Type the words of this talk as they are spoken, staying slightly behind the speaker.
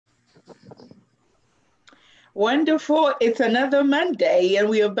Wonderful. It's another Monday, and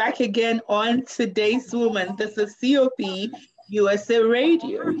we are back again on Today's Woman. This is COP USA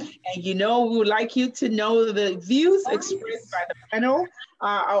Radio. And we would like you to know the views expressed by the panel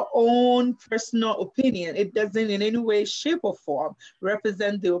are our own personal opinion. It doesn't in any way, shape, or form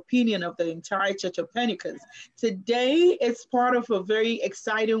represent the opinion of the entire Church of Pentecost. Today is part of a very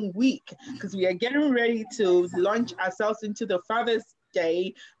exciting week because we are getting ready to launch ourselves into the Father's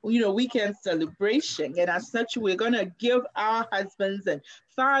Day, weekend celebration. And as such, we're going to give our husbands and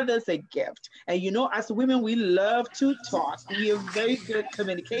fathers a gift. And as women, we love to talk. We are very good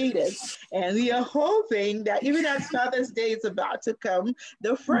communicators. And we are hoping that even as Father's Day is about to come,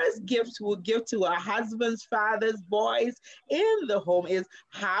 the first gift we'll give to our husbands, fathers, boys in the home is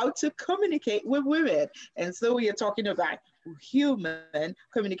how to communicate with women. And so we are talking about human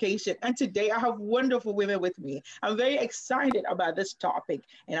communication. And today I have wonderful women with me. I'm very excited about this topic,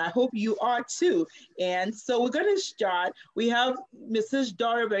 and I hope you are too. And so we're going to start. We have Mrs.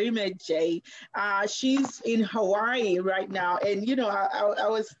 Dora Barima-Adjei. She's in Hawaii right now. And, I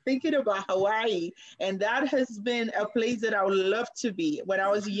was thinking about Hawaii, and that has been a place that I would love to be. When I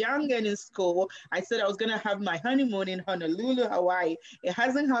was young and in school, I said I was going to have my honeymoon in Honolulu, Hawaii. It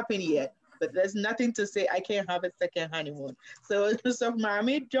hasn't happened yet, but there's nothing to say I can't have a second honeymoon. So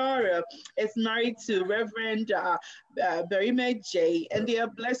Mommy Dora is married to Reverend Barima-Adjei, and they are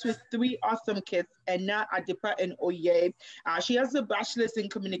blessed with three awesome kids, Anna, Adipa, and Oye. She has a bachelor's in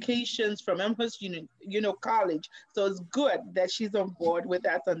communications from Amherst College, so it's good that she's on board with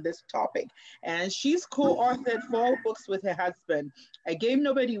us on this topic. And she's co-authored 4 books with her husband: A Game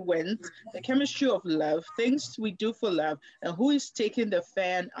Nobody Wins, The Chemistry of Love, Things We Do for Love, and Who is Taking the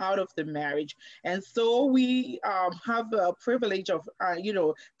Fan Out of the Marriage. And so we have a privilege of,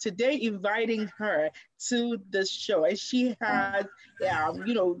 today inviting her to this show. And she has,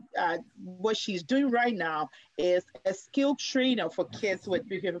 what she's doing right now is a skill trainer for kids with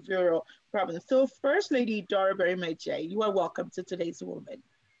behavioral problems. So First Lady Dora Barima-Adjei, you are welcome to Today's Woman.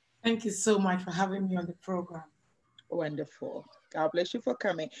 Thank you so much for having me on the program. Wonderful. God bless you for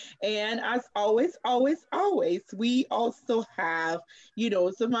coming. And as always, we also have,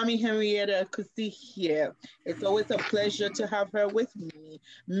 so Mommy Henrietta Kusi here. It's always a pleasure to have her with me.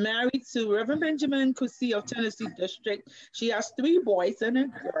 Married to Reverend Benjamin Kusi of Tennessee District. She has 3 boys and a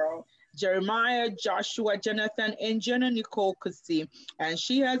girl: Jeremiah, Joshua, Jonathan, and Jenna Nicole Kusi. And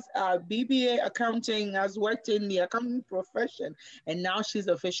she has a BBA accounting, has worked in the accounting profession, and now she's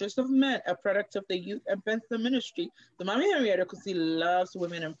a Fishers of Men, a product of the Youth and Pension Ministry. So Mommy Henrietta Kusi loves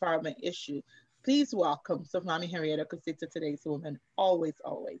women empowerment issues. Please welcome Mommy Henrietta Kusi to Today's Woman. Always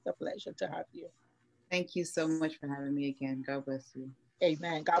a pleasure to have you. Thank you so much for having me again. God bless you.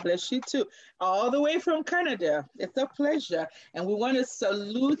 Amen. God bless you too. All the way from Canada. It's a pleasure. And we want to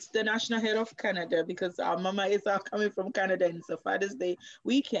salute the national head of Canada because our mama is coming from Canada and it's a Father's Day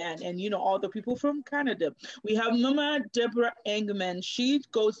weekend. And all the people from Canada. We have Mama Deborah Engmann. She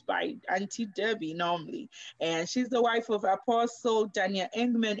goes by Auntie Debbie normally. And she's the wife of Apostle Daniel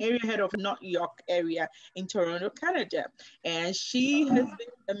Engmann, area head of North York area in Toronto, Canada. And she has been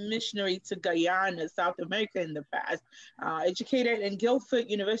a missionary to Guyana, South America in the past, educated in Guildford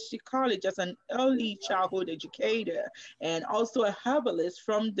University College as an early childhood educator, and also a herbalist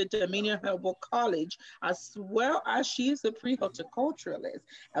from the Dominion Herbal College, as well as she is a pre-horticulturalist,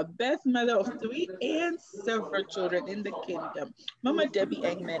 a birth mother of 3 and several children in the kingdom. Mama Debbie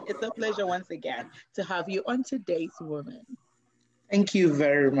Engmann, it's a pleasure once again to have you on Today's Woman. Thank you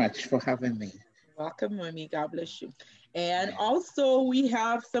very much for having me. Welcome, Mommy. God bless you. And also we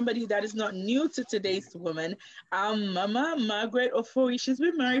have somebody that is not new to Today's Woman, Mama Margaret Ofori. She's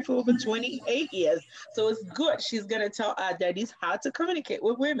been married for over 28 years. So it's good. She's going to tell our daddies how to communicate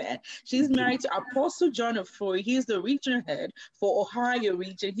with women. She's married to Apostle John Ofori. He's the regional head for Ohio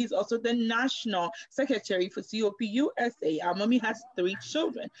region. He's also the national secretary for COP USA. Our mommy has 3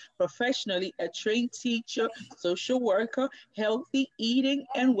 children, professionally a trained teacher, social worker, healthy eating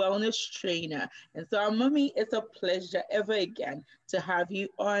and wellness trainer. And so our mommy, it's a pleasure ever again to have you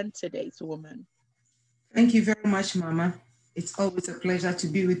on Today's Woman. Thank you very much, Mama. It's always a pleasure to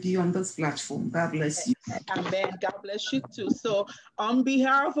be with you on this platform. God bless you. Amen. God bless you too. So on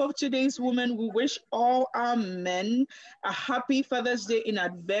behalf of Today's Woman, we wish all our men a happy Father's Day in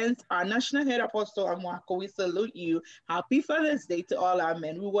advance. Our national head apostle, Amwako, we salute you. Happy Father's Day to all our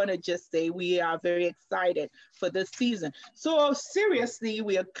men. We want to just say we are very excited for this season. So seriously,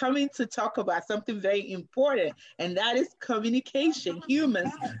 we are coming to talk about something very important, and that is communication.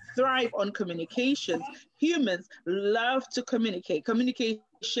 Humans thrive on communications. Humans love to to communicate. Communication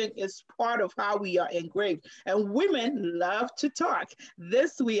is part of how we are engraved. And women love to talk.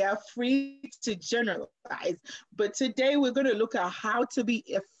 This we are free to generalize. But today we're going to look at how to be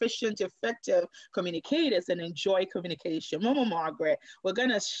efficient, effective communicators and enjoy communication. Mama Margaret, we're going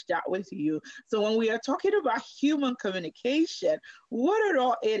to start with you. So when we are talking about human communication, what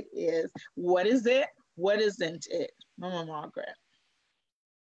all it is, what is it, what isn't it? Mama Margaret.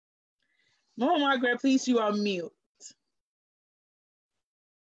 Mama Margaret, please, you are mute.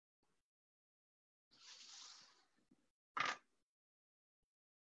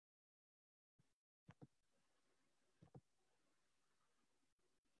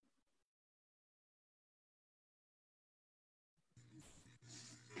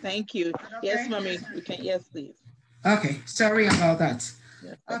 Thank you. Yes, mommy, we can. Yes, please. Okay, sorry about that.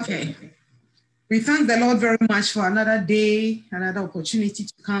 Yes, okay. We thank the Lord very much for another day, another opportunity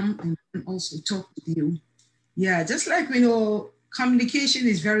to come and also talk with you. Yeah, just like we know, communication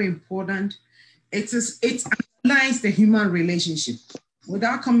is very important. It underlines the human relationship.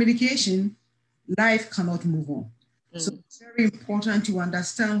 Without communication, life cannot move on. So it's very important to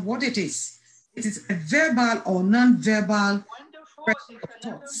understand what it is. It is a verbal or non-verbal expression of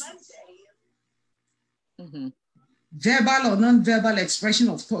thoughts. Verbal or non-verbal expression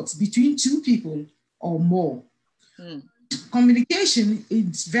of thoughts between two people or more. Communication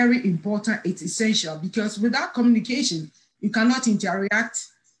is very important. It's essential because without communication, you cannot interact,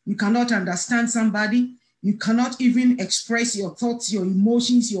 you cannot understand somebody, you cannot even express your thoughts, your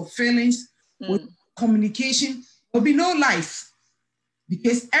emotions, your feelings. With communication, there will be no life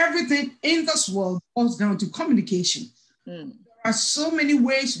because everything in this world boils down to communication. There are so many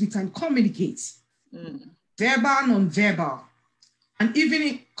ways we can communicate. Verbal, non-verbal. And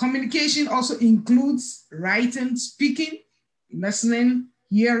even communication also includes writing, speaking, listening,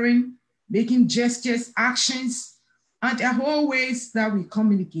 hearing, making gestures, actions, and the whole ways that we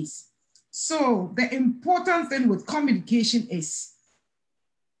communicate. So the important thing with communication is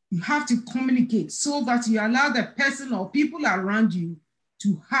you have to communicate so that you allow the person or people around you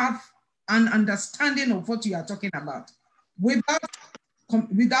to have an understanding of what you are talking about.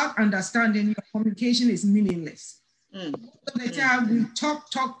 Without understanding, your communication is meaningless. So the child will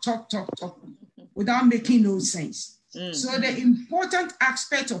talk without making no sense. So the important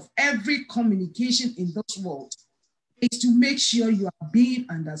aspect of every communication in this world is to make sure you are being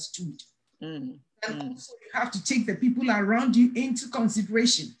understood. And also you have to take the people around you into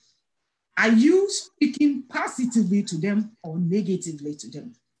consideration. Are you speaking positively to them or negatively to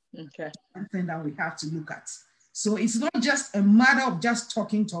them? Okay. Something that we have to look at. So it's not just a matter of just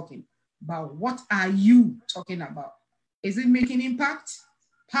talking, but what are you talking about? Is it making impact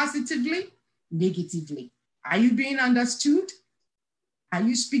positively, negatively? Are you being understood? Are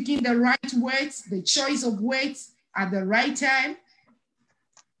you speaking the right words, the choice of words at the right time?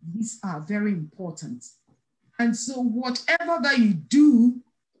 These are very important. And so whatever that you do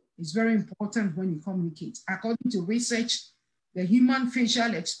is very important when you communicate. According to research, the human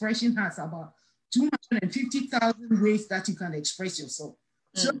facial expression has about 250,000 ways that you can express yourself.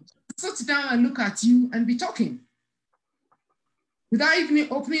 So sit down and look at you and be talking. Without even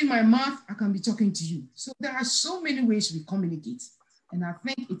opening my mouth, I can be talking to you. So there are so many ways we communicate. And I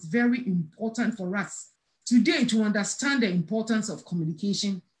think it's very important for us today to understand the importance of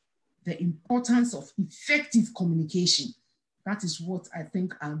communication, the importance of effective communication. That is what I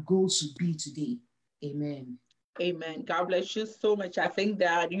think our goal should be today. Amen. Amen. God bless you so much. I think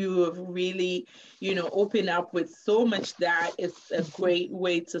that you have really, opened up with so much that it's a great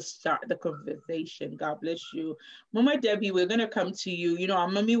way to start the conversation. God bless you. Mama Debbie, we're going to come to you. Our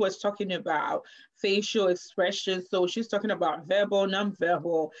mommy was talking about facial expressions. So she's talking about verbal,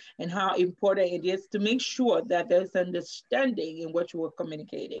 non-verbal, and how important it is to make sure that there's understanding in what you are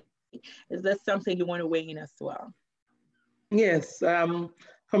communicating. Is that something you want to weigh in as well? Yes.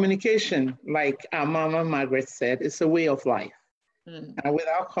 Communication, like our Mama Margaret said, is a way of life. And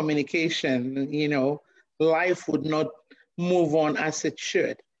without communication, life would not move on as it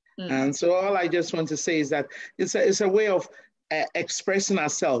should. And so all I just want to say is that it's a way of expressing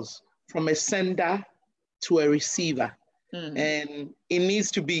ourselves from a sender to a receiver. And it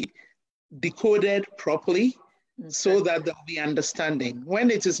needs to be decoded properly so that there'll be understanding.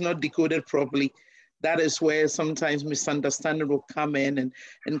 When it is not decoded properly, that is where sometimes misunderstanding will come in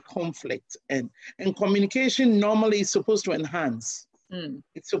and conflict. And communication normally is supposed to enhance.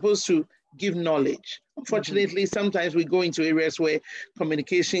 It's supposed to give knowledge. Unfortunately, sometimes we go into areas where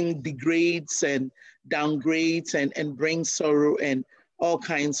communication degrades and downgrades and brings sorrow and all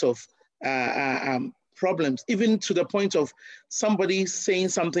kinds of problems, even to the point of somebody saying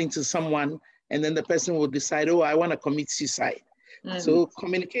something to someone and then the person will decide, oh, I want to commit suicide. So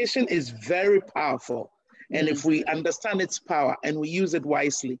communication is very powerful. And if we understand its power and we use it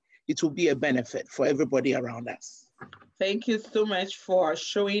wisely, it will be a benefit for everybody around us. Thank you so much for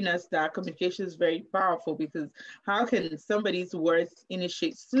showing us that communication is very powerful, because how can somebody's words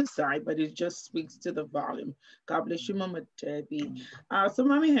initiate suicide, but it just speaks to the volume. God bless you, Mama Debbie. So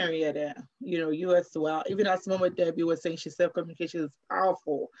Mommy Henrietta, you as well, even as Mama Debbie was saying, she said communication is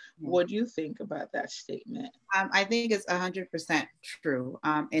powerful. What do you think about that statement? I think it's 100% true.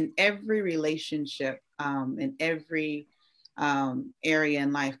 In every relationship, in every area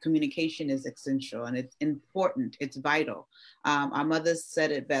in life, communication is essential and it's important, it's vital. Our mothers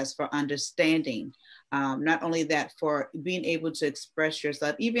said it best, for understanding. Not only that, for being able to express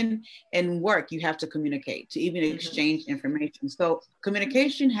yourself, even in work, you have to communicate, to even exchange information. So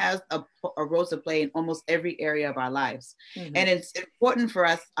communication has a role to play in almost every area of our lives. And it's important for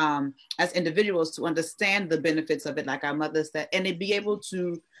us as individuals to understand the benefits of it, like our mother said, and to be able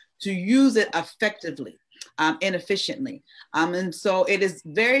to use it effectively and efficiently. And so it is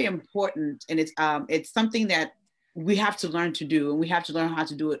very important, and it's something that we have to learn to do, and we have to learn how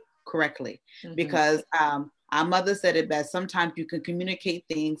to do it correctly, because our mother said it best. Sometimes you can communicate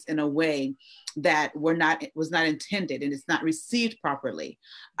things in a way that was not intended, and it's not received properly.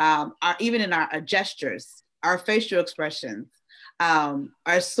 Even in our gestures, our facial expressions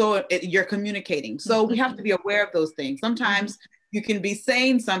you're communicating. So we have to be aware of those things. Sometimes you can be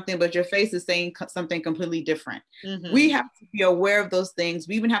saying something, but your face is saying something completely different. We have to be aware of those things.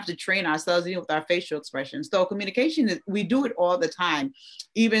 We even have to train ourselves, with our facial expressions. So communication we do it all the time,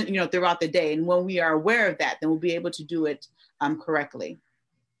 even, throughout the day. And when we are aware of that, then we'll be able to do it correctly.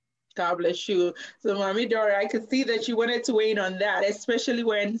 God bless you. So Mommy Dora, I could see that you wanted to weigh in on that, especially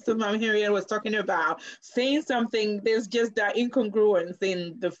when Mommy Henrietta was talking about saying something, there's just that incongruence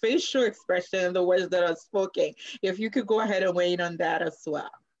in the facial expression and the words that are spoken. If you could go ahead and weigh in on that as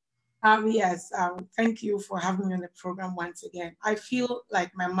well. Yes, thank you for having me on the program once again. I feel like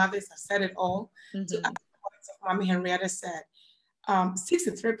my mothers have said it all. To add to what Mommy Henrietta said,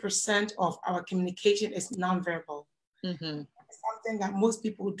 63% of our communication is nonverbal. Something that most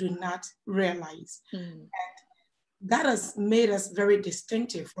people do not realize. And that has made us very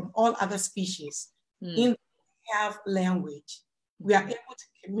distinctive from all other species. We have language. We are able to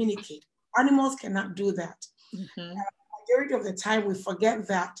communicate. Animals cannot do that. Majority of the time, we forget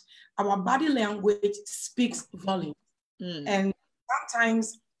that our body language speaks volume. And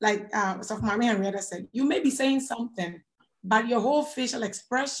sometimes, like Mommy Henrietta said, you may be saying something, but your whole facial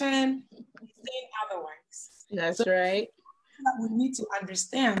expression is saying otherwise. That's right. We need to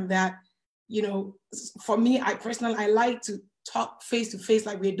understand that, for me, I like to talk face to face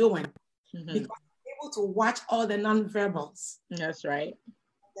like we're doing, because we're able to watch all the nonverbals. That's right.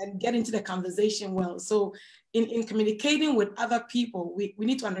 And get into the conversation well. So in communicating with other people, we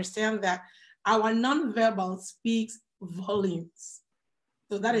need to understand that our nonverbal speaks volumes.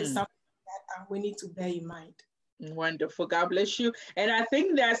 So that is something that we need to bear in mind. Wonderful. God bless you. And I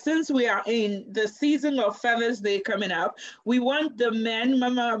think that since we are in the season of Father's Day coming up, we want the men,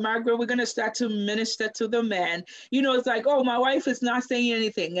 Mama Margaret, we're going to start to minister to the men. It's like, oh, my wife is not saying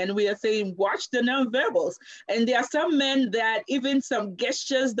anything. And we are saying, watch the nonverbals. And there are some men that even some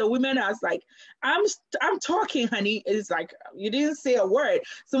gestures, the women are like, I'm talking, honey. It's like, you didn't say a word.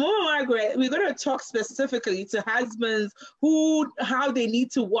 So Mama Margaret, we're going to talk specifically to husbands how they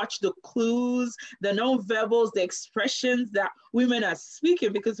need to watch the clues, the nonverbals, the expressions that women are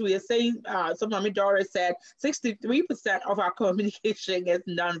speaking, because we are saying, so Mommy Dora said 63% of our communication is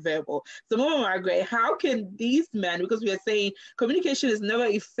nonverbal. So Mama Margaret, how can these men, because we are saying communication is never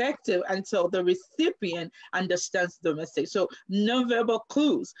effective until the recipient understands the message. So nonverbal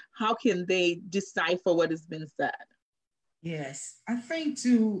clues, how can they decipher what has been said? Yes, I think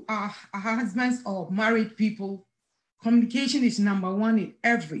to our husbands or married people, communication is number one in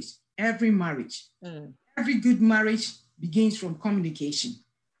every marriage. Every good marriage begins from communication.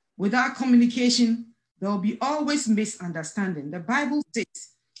 Without communication, there will be always misunderstanding. The Bible says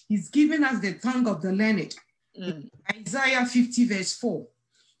he's given us the tongue of the learned. Isaiah 50 verse 4.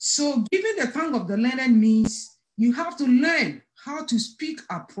 So giving the tongue of the learned means you have to learn how to speak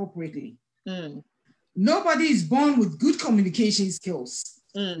appropriately. Nobody is born with good communication skills.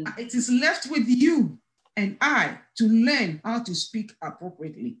 It is left with you and I to learn how to speak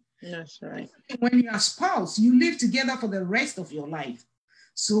appropriately. That's right. When you're a spouse, you live together for the rest of your life.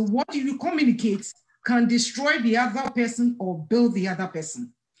 So what you communicate can destroy the other person or build the other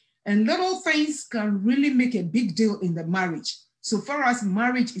person. And little things can really make a big deal in the marriage, so far as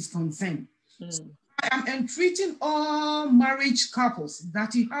marriage is concerned. So I am entreating all marriage couples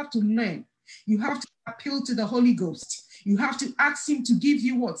that you have to learn You have to appeal to the Holy Ghost. You have to ask him to give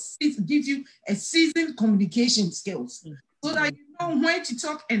you what? Give you a seasoned communication skills so that you know when to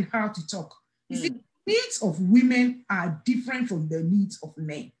talk and how to talk. You see, the needs of women are different from the needs of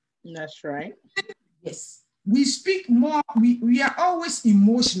men. That's right. Yes. We speak more, we are always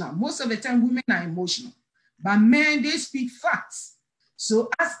emotional. Most of the time, women are emotional. But men, they speak facts. So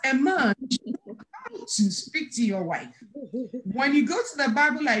as a man, you have to speak to your wife. When you go to the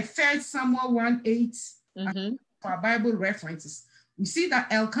Bible, like 1 Samuel 1:8, for Bible references, we see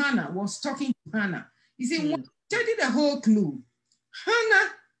that Elkanah was talking to Hannah. You see, when you study the whole clue,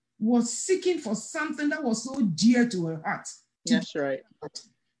 Hannah was seeking for something that was so dear to her heart. That's right.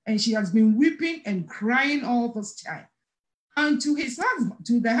 And she has been weeping and crying all this time. And to his husband,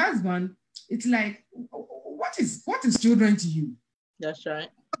 to the husband, it's like, what is children to you? That's right.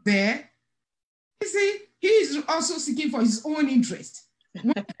 There, you see, he is also seeking for his own interest.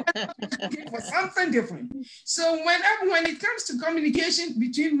 Seeking for something different. So when it comes to communication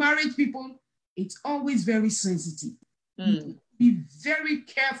between married people, it's always very sensitive. Be very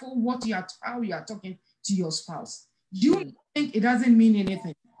careful how you are talking to your spouse. You think it doesn't mean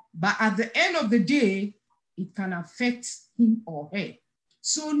anything, but at the end of the day, it can affect him or her.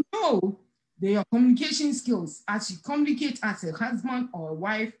 So know your communication skills as you communicate as a husband or a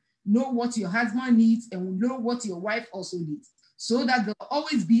wife. Know what your husband needs and know what your wife also needs, so that there'll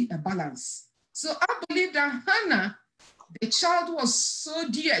always be a balance. So I believe that Hannah, the child was so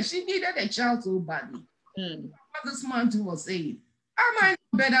dear. She needed a child so badly. What this man too was saying, am I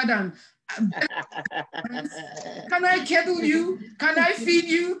better than? Can I cuddle you? Can I feed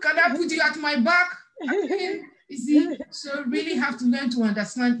you? Can I put you at my back? I mean, you see, so really have to learn to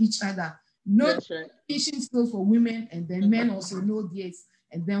understand each other. Know communication skills for women, and then men also know this.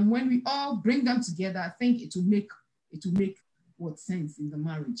 And then when we all bring them together, I think it will make what sense in the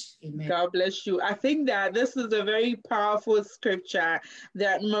marriage. Amen. God bless you. I think that this is a very powerful scripture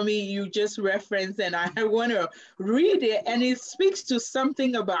that, Mommy, you just referenced, and I want to read it. And it speaks to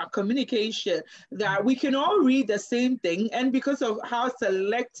something about communication, that we can all read the same thing. And because of how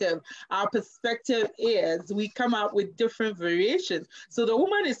selective our perspective is, we come up with different variations. So the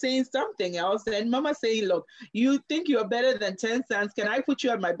woman is saying something else, and Mama saying, look, you think you're better than 10 cents. Can I put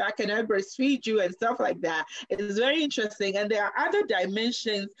you on my back? Can I breastfeed you? And stuff like that. It's very interesting. And there are other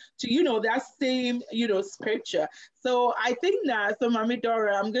dimensions to, that same, scripture. So I think that, so Mommy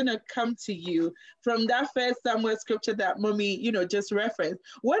Dora, I'm going to come to you from that 1 Samuel scripture that Mommy, just referenced.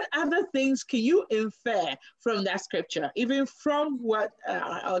 What other things can you infer from that scripture, even from what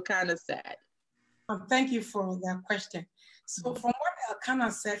Elkanah said? Thank you for that question. So from what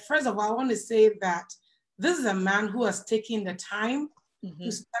Elkanah said, first of all, I want to say that this is a man who has taken the time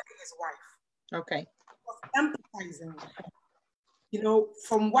to study his wife. Okay. He was empathizing.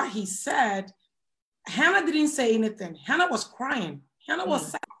 From what he said, Hannah didn't say anything. Hannah was crying. Hannah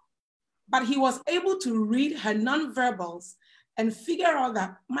was sad. But he was able to read her nonverbals and figure out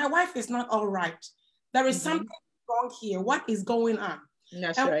that my wife is not all right. There is something wrong here. What is going on?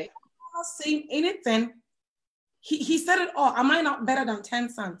 That's right. Not saying anything. He said it all. Am I not better than 10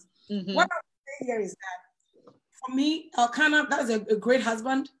 sons? What I'm saying here is that for me, Elkanah, that is a great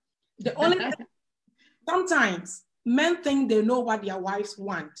husband. The only thing, sometimes men think they know what their wives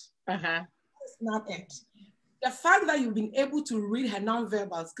want. That's not it. The fact that you've been able to read her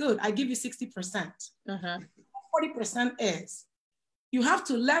nonverbals, good. I give you 60%. 40% is you have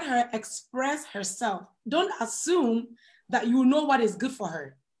to let her express herself. Don't assume that you know what is good for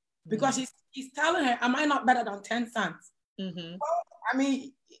her, because he's telling her, "Am I not better than 10 sons?" Well, I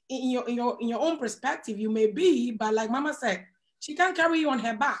mean, in your own perspective, you may be, but like Mama said, she can't carry you on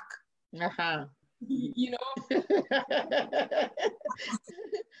her back. You know.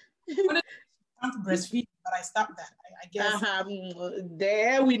 I want to breastfeed, but I stopped that. I guess.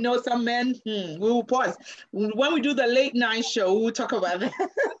 There we know some men. We will pause. When we do the late night show, we will talk about that.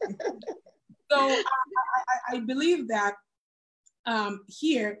 So I believe that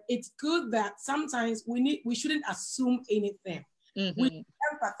here it's good that sometimes we shouldn't assume anything. We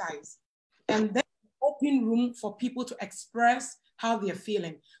empathize, and then open room for people to express how they're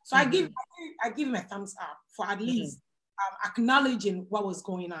feeling. So I give him a thumbs up for at least acknowledging what was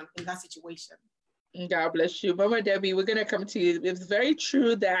going on in that situation. God bless you. Mama Debbie, we're going to come to you. It's very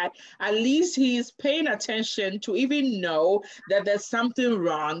true that at least he's paying attention to even know that there's something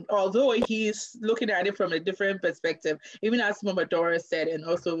wrong, although he's looking at it from a different perspective, even as Mama Dora said, and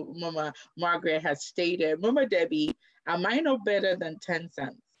also Mama Margaret has stated. Mama Debbie, am I no better than 10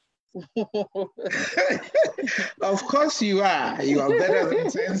 cents? Of course you are. You are better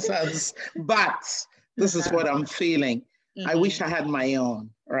than 10 cents. But this is what I'm feeling. I wish I had my own,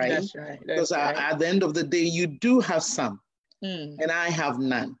 right? That's right. Because at the end of the day, you do have some, and I have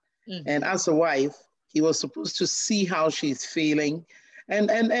none. And as a wife, he was supposed to see how she's feeling. And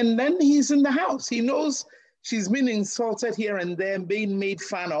then he's in the house. He knows she's been insulted here and there, being made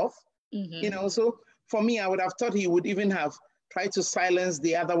fun of, So for me, I would have thought he would even have tried to silence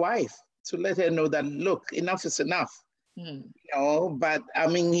the other wife to let her know that, look, enough is enough. But I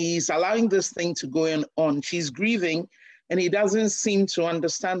mean, he's allowing this thing to go on. She's grieving, and he doesn't seem to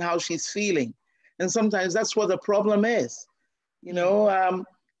understand how she's feeling. And sometimes that's what the problem is. The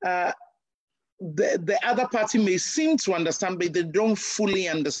other party may seem to understand, but they don't fully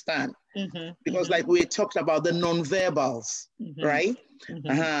understand. Because like we talked about the nonverbals, right?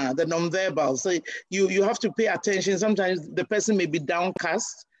 The nonverbals. So you have to pay attention. Sometimes the person may be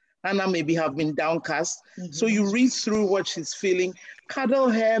downcast. Hannah maybe have been downcast. So you read through what she's feeling, cuddle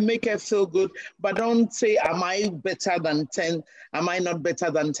her, make her feel good, but don't say, am I better than 10? Am I not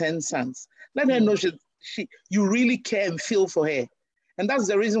better than 10 sons? Let her know you really care and feel for her. And that's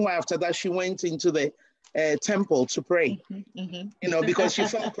the reason why after that she went into the temple to pray, because she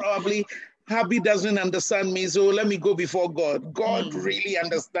felt probably Happy doesn't understand me, so let me go before God. God really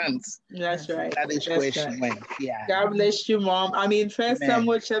understands. That's right. That is where she went. Yeah. God bless you, Mom. I mean, First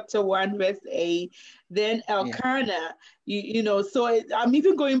Samuel chapter 1, verse 8. Then Elkanah, so I'm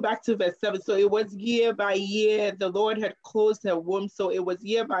even going back to verse 7. So it was year by year. The Lord had closed her womb. So it was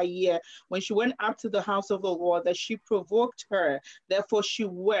year by year when she went up to the house of the Lord that she provoked her. Therefore, she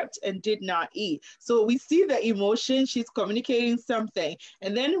wept and did not eat. So we see the emotion. She's communicating something.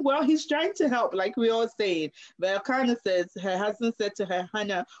 And then, he's trying to help, like we all saying. But Elkanah says, her husband said to her,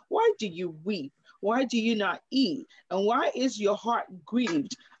 Hannah, why do you weep? Why do you not eat? And why is your heart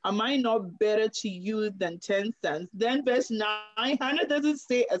grieved? Am I not better to you than 10 sons? Then verse 9, Hannah doesn't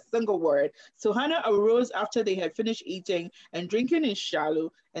say a single word. So Hannah arose after they had finished eating and drinking in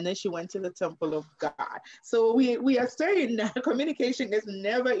Shiloh, and then she went to the temple of God. So we are saying that communication is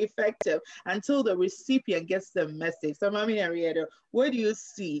never effective until the recipient gets the message. So Mommy Henrietta, what do you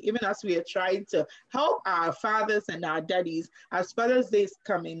see, even as we are trying to help our fathers and our daddies, as Father's Day is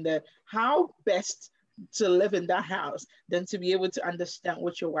coming, that how best to live in that house than to be able to understand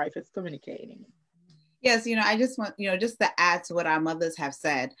what your wife is communicating? Yes, I just want, just to add to what our mothers have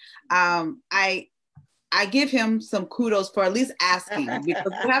said, I give him some kudos for at least asking,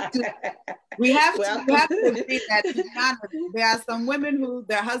 because we have to agree that there are some women who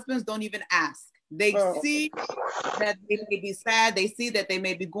their husbands don't even ask. They see that they may be sad, they see that they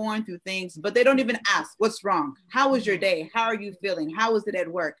may be going through things, but they don't even ask, what's wrong? How was your day? How are you feeling? How was it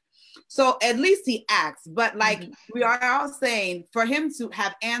at work? So at least he asks, but like we are all saying, for him to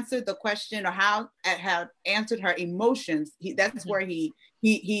have answered the question or have answered her emotions, that's where he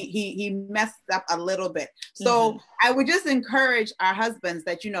messed up a little bit. So I would just encourage our husbands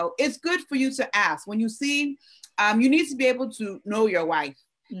that, it's good for you to ask. When you see, you need to be able to know your wife.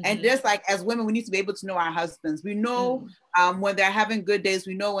 And just like as women, we need to be able to know our husbands. We know when they're having good days.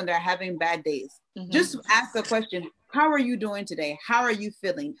 We know when they're having bad days. Just ask the question, how are you doing today? How are you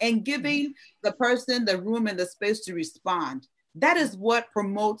feeling? And giving the person the room and the space to respond. That is what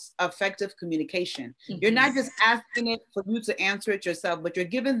promotes effective communication. You're not just asking it for you to answer it yourself, but you're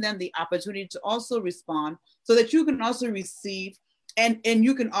giving them the opportunity to also respond so that you can also receive and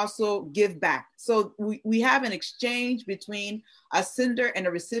you can also give back. So we have an exchange between a sender and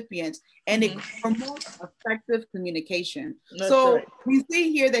a recipient, and it promotes effective communication. That's we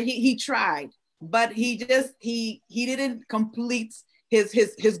see here that he tried, but he didn't complete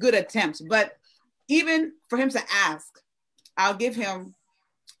his good attempts. But even for him to ask, I'll give him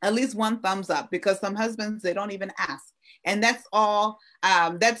at least one thumbs up, because some husbands, they don't even ask. And that's all,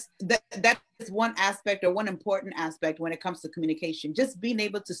 that is one aspect, or one important aspect when it comes to communication, just being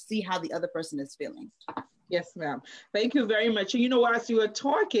able to see how the other person is feeling. Yes, ma'am. Thank you very much. And as you were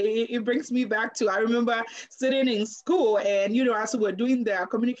talking, it brings me back to, I remember sitting in school and, as we were doing the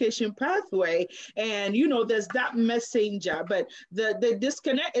communication pathway, and, there's that messenger, but the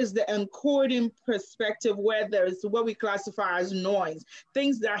disconnect is the encoding perspective, where there's what we classify as noise,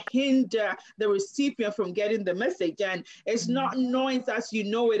 things that hinder the recipient from getting the message. And it's not noise as you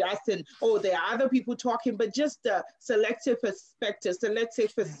know it, as in, there are other people talking, but just the selective perspective,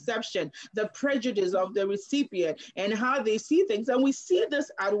 selective perception, the prejudice of the recipient and how they see things. And we see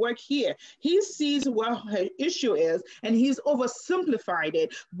this at work here. He sees what her issue is and he's oversimplified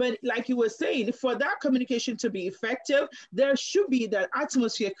it. But like you were saying, for that communication to be effective, there should be that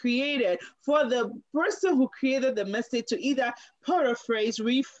atmosphere created for the person who created the message to either paraphrase,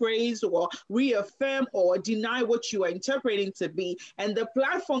 rephrase, or reaffirm or deny what you are interpreting to be. And the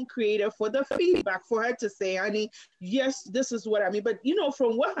platform creator for the feedback for her to say, honey, yes, this is what I mean. But, you know,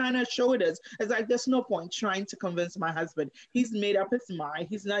 from what Hannah showed us, it's like, there's no point trying to convince my husband. He's made up his mind.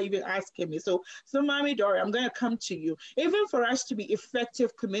 He's not even asking me. So Mommy Dora, I'm going to come to you. Even for us to be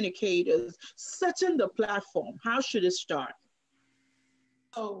effective communicators, setting the platform, how should it start?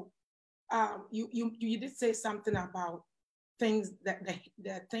 So you did say something about things that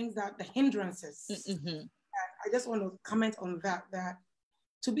the hindrances. Mm-hmm. I just want to comment on that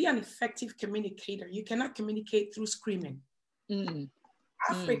to be an effective communicator, you cannot communicate through screaming. Mm.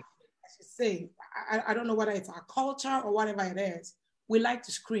 Africa, I should say, I don't know whether it's our culture or whatever it is, we like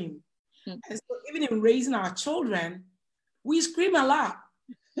to scream. And so even in raising our children, we scream a lot.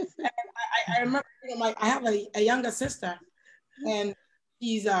 And I remember, you know, I have a younger sister, and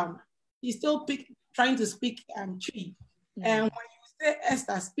he's still trying to speak Tree. And when you say,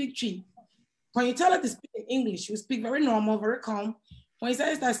 Esther, speak Tree, when you tell her to speak in English, she will speak very normal, very calm. When you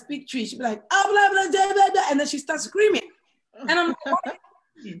say, Esther, speak Tree, she'll be like, oh, blah, blah, blah, blah, blah, and then she starts screaming. And I'm like, what?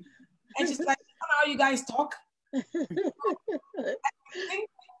 And she's like, I don't know how you guys talk. I think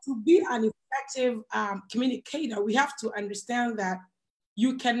to be an effective communicator, we have to understand that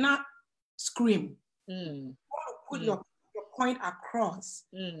you cannot scream. You want to put your point across.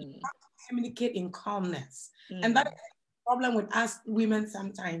 You have to communicate in calmness. And that is the problem with us women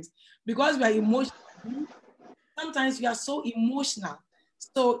sometimes, because we are emotional. Sometimes we are so emotional.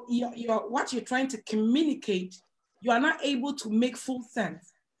 So what you're trying to communicate, you are not able to make full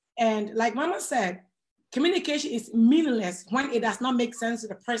sense. And like Mama said, communication is meaningless when it does not make sense to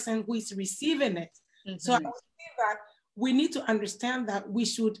the person who is receiving it. So I would say that we need to understand that we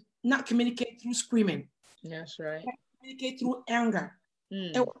should not communicate through screaming. That's right. Communicate through anger.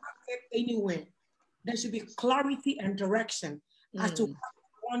 It will not get anywhere. There should be clarity and direction as to what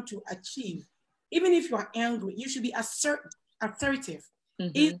you want to achieve. Even if you are angry, you should be assertive.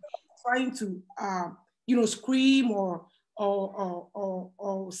 Instead of trying to, scream or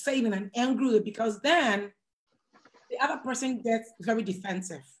say in an angry way, because then the other person gets very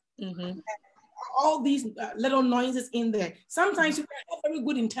defensive. And all these little noises in there. Sometimes you can have very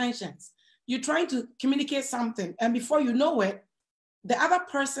good intentions. You're trying to communicate something, and before you know it, the other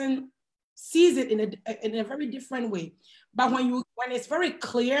person sees it in a very different way. But when it's very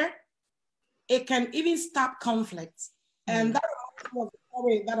clear, it can even stop conflicts. And that was the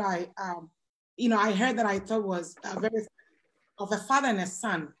story that I heard that I thought was very of a father and a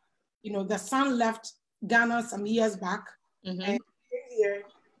son. You know, the son left Ghana some years back and came here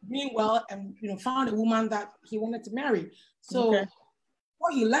doing well, and found a woman that he wanted to marry. So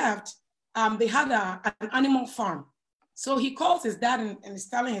before he left, they had an animal farm. So he calls his dad and is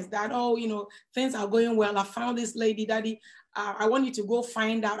telling his dad, oh, things are going well. I found this lady, Daddy. I want you to go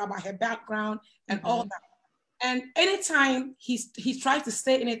find out about her background and all that. And anytime he tries to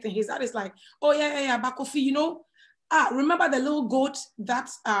say anything, his dad is like, oh, yeah, Bakofi, remember the little goat that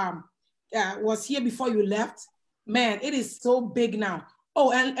was here before you left? Man, it is so big now.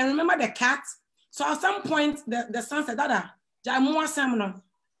 Oh, and remember the cat? So at some point, the son said, Dada,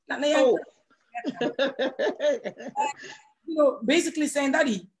 basically saying,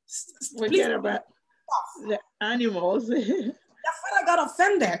 Daddy, forget about the animals. The father got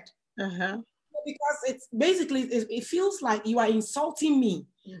offended because it's basically, it feels like you are insulting me.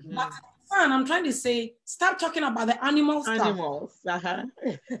 But son, I'm trying to say, stop talking about the animal stuff.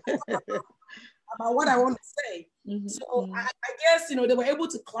 About what I want to say. So I guess, they were able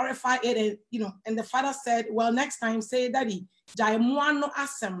to clarify it, and, and the father said, well, next time say, Daddy, and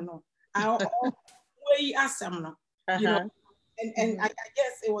I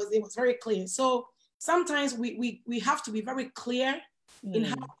guess it was very clear. So sometimes we have to be very clear in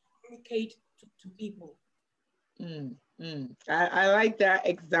how to communicate to people. I like that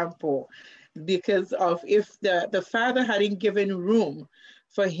example, because of if the father hadn't given room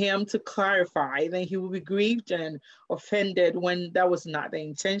for him to clarify, then he would be grieved and offended when that was not the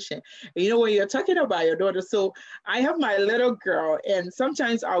intention. When you're talking about your daughter, so I have my little girl, and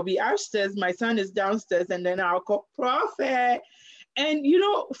sometimes I'll be upstairs, my son is downstairs, and then I'll call Prophet. And,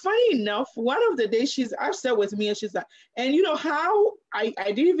 funny enough, one of the days she's upset with me, and she's like, and how I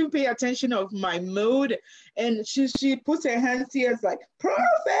didn't even pay attention of my mood. And she puts her hands here, it's like,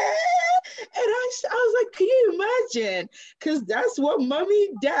 Prophet. I was like, can you imagine? Because that's what mommy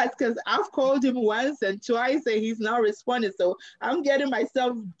does. Because I've called him once and twice and he's not responding. So I'm getting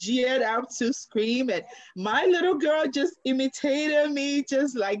myself geared up to scream. And my little girl just imitated me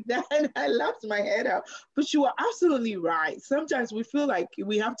just like that. And I laughed my head out. But you are absolutely right. Sometimes we feel like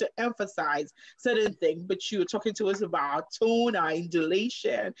we have to emphasize certain things. But you're talking to us about our tone, our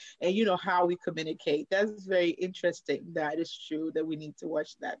indulation, and you know how we communicate. That's very interesting. That is true that we need to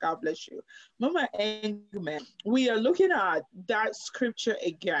watch that. God bless you. Mama Engmann, we are looking at that scripture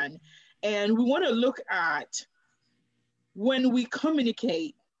again, and we want to look at when we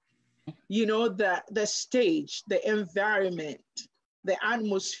communicate, you know, the stage, the environment, the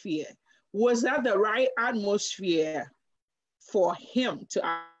atmosphere. Was that the right atmosphere for him to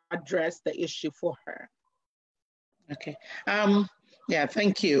address the issue for her? Okay. Yeah,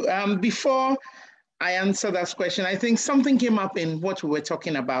 thank you. Before I answer that question, I think something came up in what we were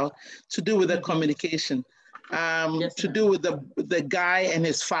talking about to do with the communication, yes, to do with the guy and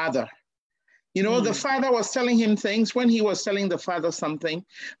his father. You know, the father was telling him things. When he was telling the father something,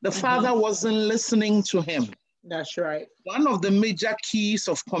 the father wasn't listening to him. That's right. One of the major keys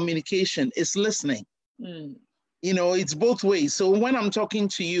of communication is listening. You know, it's both ways. So when I'm talking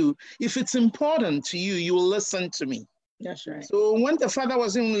to you, if it's important to you, you will listen to me. That's right. So when the father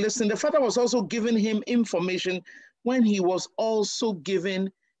wasn't listening, the father was also giving him information when he was also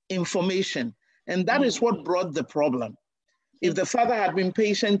giving information. And that is what brought the problem. If the father had been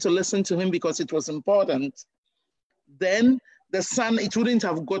patient to listen to him because it was important, then the son, it wouldn't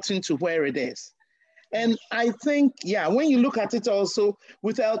have gotten to where it is. And I think, yeah, when you look at it also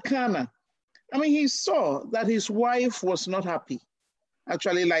with Elkanah, I mean, he saw that his wife was not happy.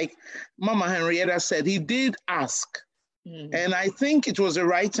 Actually, like Mama Henrietta said, he did ask. And I think it was the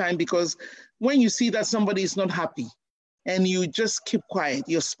right time, because when you see that somebody is not happy and you just keep quiet,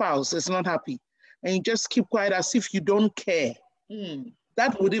 your spouse is not happy, and you just keep quiet as if you don't care,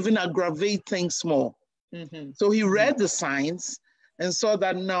 that would even aggravate things more. So he read the signs and saw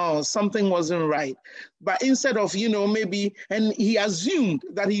that no, something wasn't right. But instead of, you know, maybe, and he assumed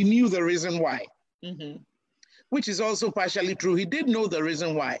that he knew the reason why, which is also partially true. He did know the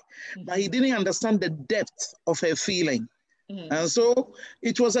reason why, but he didn't understand the depth of her feeling. And so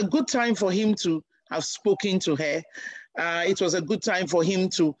it was a good time for him to have spoken to her. It was a good time for him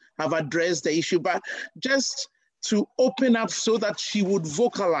to have addressed the issue, but just to open up so that she would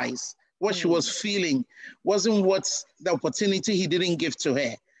vocalize what she was feeling wasn't what the opportunity he didn't give to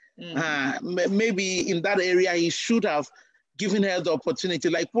her. Maybe in that area, he should have given her the opportunity,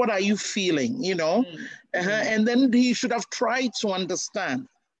 like, what are you feeling, you know? And then he should have tried to understand.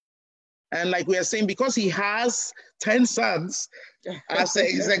 And like we are saying, because he has 10 sons as an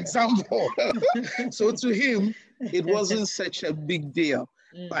example, so to him, it wasn't such a big deal.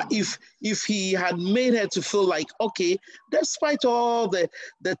 But if he had made her to feel like, okay, despite all the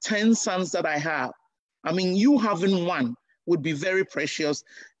 10 sons that I have, I mean, you having one would be very precious.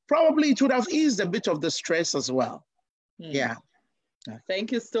 Probably it would have eased a bit of the stress as well. Yeah.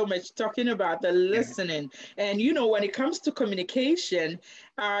 Thank you so much. Talking about the listening. And, you know, when it comes to communication,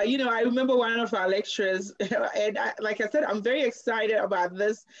 you know, I remember one of our lecturers, and like I said, I'm very excited about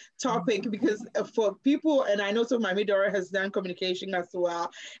this topic because for people, and I know some of my Dora has done communication as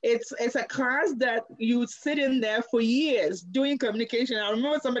well, it's a class that you sit in there for years doing communication. I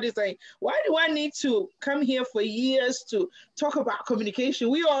remember somebody saying, why do I need to come here for years to talk about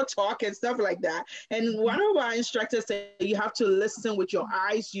communication? We all talk and stuff like that. And one of our instructors said, you have to listen with your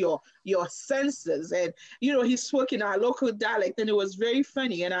eyes, your senses. And, you know, he spoke in our local dialect and it was very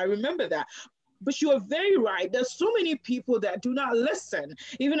funny. And I remember that. But you are very right. There's so many people that do not listen.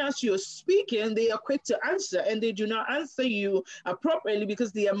 Even as you're speaking, they are quick to answer and they do not answer you appropriately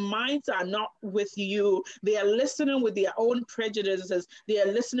because their minds are not with you. They are listening with their own prejudices. They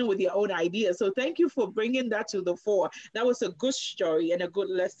are listening with their own ideas. So thank you for bringing that to the fore. That was a good story and a good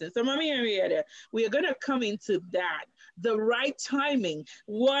lesson. So Mami Henrietta, we are going to come into that. The right timing.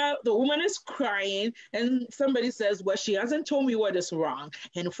 While the woman is crying and somebody says, well, she hasn't told me what is wrong.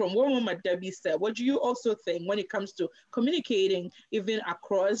 And from what Mama Debbie said, what do you also think when it comes to communicating even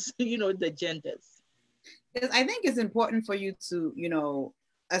across, you know, the genders? I think it's important for you to, you know,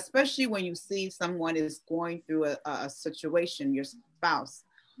 especially when you see someone is going through a situation, your spouse,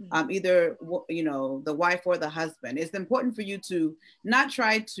 either, you know, the wife or the husband, it's important for you to not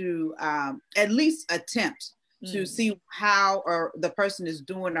try to at least attempt to see how or the person is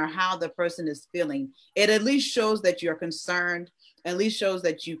doing or how the person is feeling. It at least shows that you're concerned, at least shows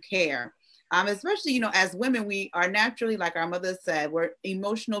that you care. Especially, you know, as women, we are naturally, like our mother said, we're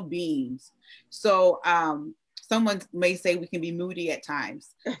emotional beings. So someone may say we can be moody at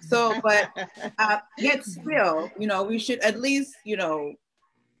times. So, but yet still, you know, we should at least, you know,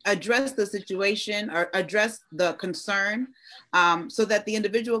 address the situation or address the concern, so that the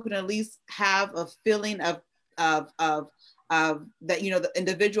individual can at least have a feeling of that, you know, the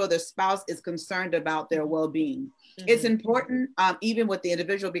individual, their spouse is concerned about their well-being. Mm-hmm. It's important, even with the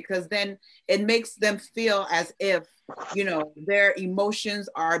individual, because then it makes them feel as if, you know, their emotions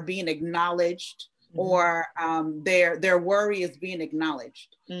are being acknowledged, or their worry is being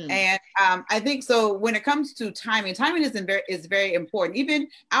acknowledged. And I think so when it comes to timing is very important, even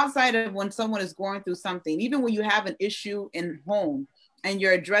outside of when someone is going through something. Even when you have an issue in home and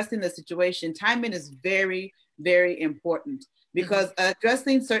you're addressing the situation, timing is very, very important, because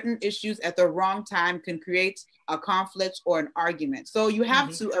addressing certain issues at the wrong time can create a conflict or an argument. So you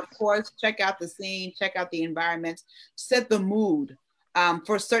have to, of course, check out the scene, check out the environment, set the mood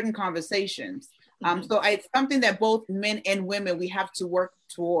for certain conversations. So it's something that both men and women, we have to work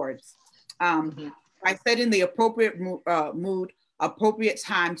towards by setting the appropriate mood, appropriate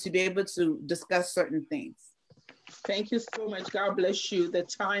time to be able to discuss certain things. Thank you so much. God bless you, the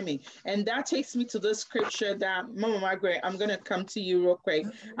timing. And that takes me to the scripture that, Mama Margaret, I'm going to come to you real quick.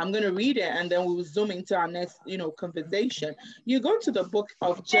 I'm going to read it, and then we'll zoom into our next, you know, conversation. You go to the book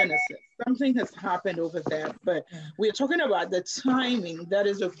of Genesis. Something has happened over there, but we're talking about the timing that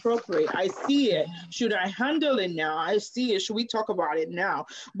is appropriate. I see it. Should I handle it now? I see it. Should we talk about it now?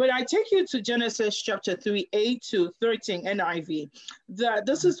 But I take you to Genesis chapter 3, 8 to 13 NIV.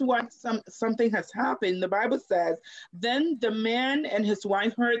 This is what something has happened. The Bible says, then the man and his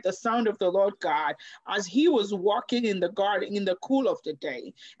wife heard the sound of the Lord God as he was walking in the garden in the cool of the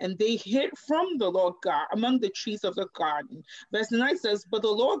day, and they hid from the Lord God among the trees of the garden. Verse 9 says, but the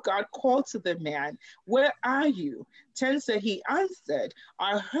Lord God called to the man, where are you? 10 said, he answered,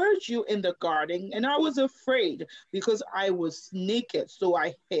 I heard you in the garden, and I was afraid because I was naked, so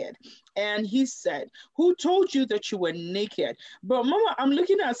I hid. And he said, who told you that you were naked? But Mama, I'm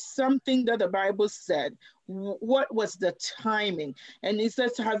looking at something that the Bible said. What was the timing? And it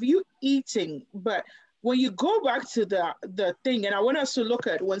says, have you eaten? But when you go back to the thing, and I want us to look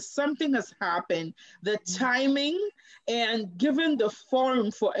at when something has happened, the timing, and given the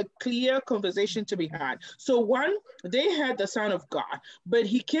forum for a clear conversation to be had. So one, they had the sound of God, but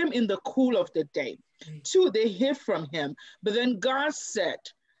he came in the cool of the day. 2, they hid from him, but then God said,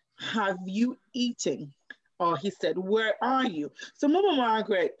 have you eaten? Or he said, where are you? So Mama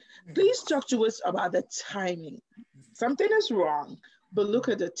Margaret, please talk to us about the timing. Something is wrong, but look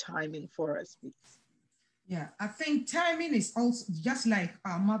at the timing for us, please. Yeah, I think timing is also, just like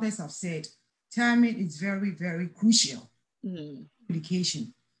our mothers have said, timing is very, very crucial.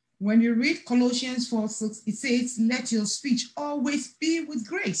 Communication. When you read Colossians 4:6, it says, let your speech always be with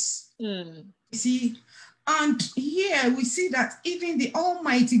grace. You see, and here we see that even the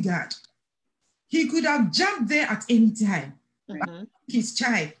Almighty God, he could have jumped there at any time. His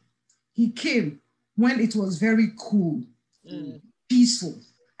child, he came when it was very cool, peaceful.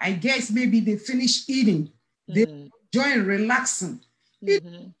 I guess maybe they finished eating, they enjoying relaxing.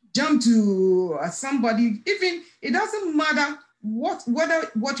 Jump to somebody, even it doesn't matter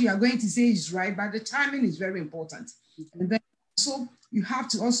whether what you are going to say is right, but the timing is very important. And then also you have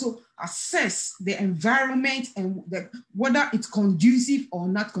to also assess the environment and whether it's conducive or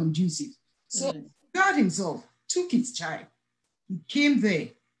not conducive. So God himself took his child. He came there.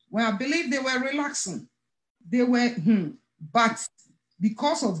 Well, I believe they were relaxing. They were, but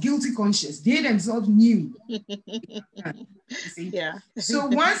because of guilty conscience, they themselves knew. Yeah. So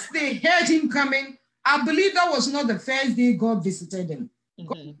once they heard him coming, I believe that was not the first day God visited them.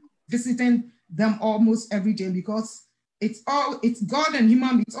 God visiting them almost every day, because it's God and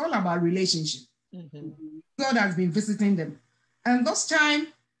human, it's all about relationship. God has been visiting them. And this time,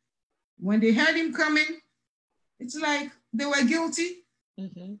 when they heard him coming, it's like they were guilty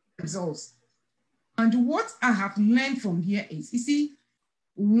themselves. And what I have learned from here is, you see,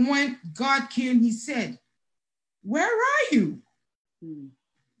 when God came, he said, where are you?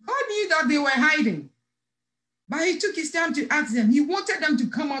 God knew that they were hiding, but he took his time to ask them. He wanted them to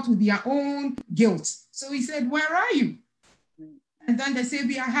come out with their own guilt. So he said, where are you? And then they said,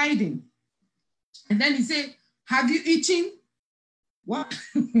 we are hiding. And then he said, have you eaten? What?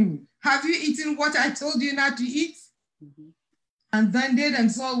 Have you eaten what I told you not to eat? And then they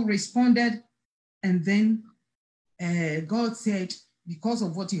themselves responded. And then God said, because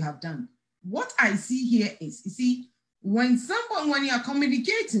of what you have done. What I see here is, you see, when you are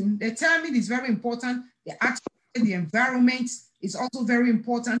communicating, the timing is very important. The atmosphere, the environment is also very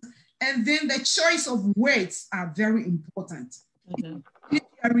important. And then the choice of words are very important. If you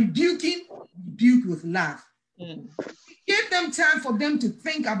are rebuking, rebuke with love. Give them time for them to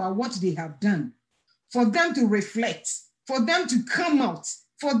think about what they have done, for them to reflect, for them to come out,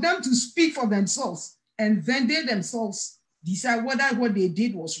 for them to speak for themselves, and then they themselves decide whether what they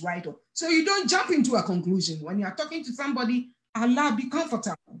did was right. So you don't jump into a conclusion. When you are talking to somebody, be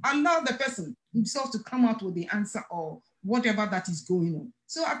comfortable. Allow the person himself to come out with the answer or whatever that is going on.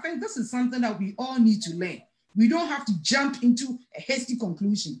 So I think this is something that we all need to learn. We don't have to jump into a hasty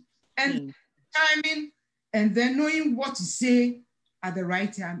conclusion. And timing and then knowing what to say at the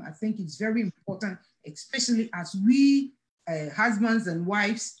right time, I think it's very important, especially as we husbands and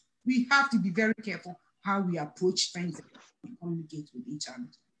wives, we have to be very careful how we approach things and we communicate with each other.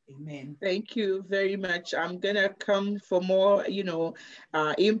 Amen. Thank you very much. I'm gonna come for more,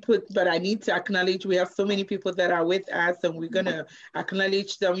 input, but I need to acknowledge we have so many people that are with us, and we're gonna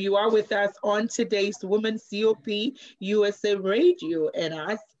acknowledge them. You are with us on today's Women COP USA Radio, and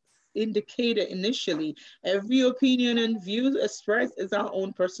as indicated initially, every opinion and view expressed is our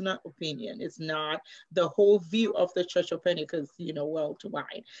own personal opinion. It's not the whole view of the Church of Pentecost,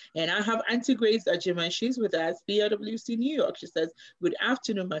 worldwide. And I have Auntie Grace Ajima. She's with us, BRWC New York. She says, good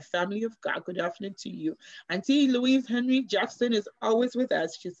afternoon, my family of God. Good afternoon to you. Auntie Louise Henry Jackson is always with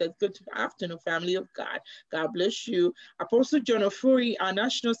us. She says, good afternoon, family of God. God bless you. Apostle John Ofori, our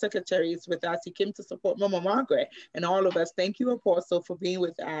National Secretary, is with us. He came to support Mama Margaret and all of us. Thank you, Apostle, for being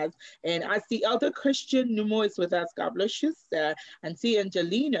with us. And I see Elder Christian Numo is with us. God bless you, sir. And see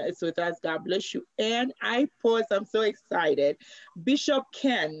Angelina is with us. God bless you. And I pause. I'm so excited. Bishop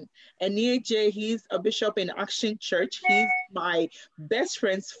Ken Aniaje, he's a bishop in Action Church. He's my best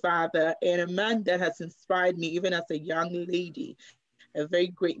friend's father and a man that has inspired me even as a young lady. A very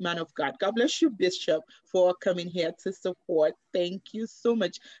great man of God. God bless you, Bishop, for coming here to support. Thank you so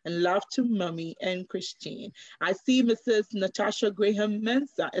much. And love to Mommy and Christine. I see Mrs. Natasha Graham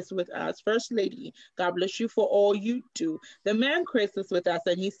Mensa is with us. First Lady, God bless you for all you do. The man Chris is with us,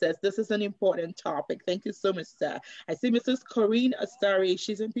 and he says, this is an important topic. Thank you so much, sir. I see Mrs. Corinne Astari.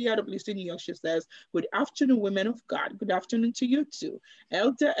 She's in PRWC New York. She says, good afternoon, women of God. Good afternoon to you too.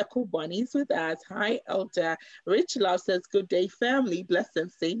 Elder Echo Bunny is with us. Hi, Elder. Rich Love says, good day, family.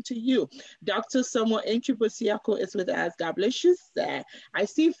 Blessings, same to you. Dr. Samuel Enchiposiako is with us. God bless you, sir. I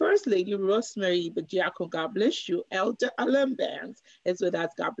see First Lady Rosemary Bajiako. God bless you. Elder Alan Banks is with us.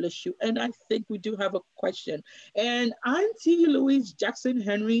 God bless you. And I think we do have a question. And Auntie Louise Jackson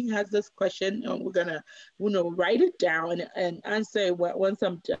Henry has this question, and we're gonna, write it down and answer it once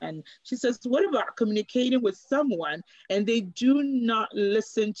I'm done. She says, what about communicating with someone and they do not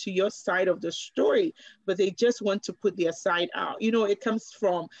listen to your side of the story, but they just want to put their side out? It comes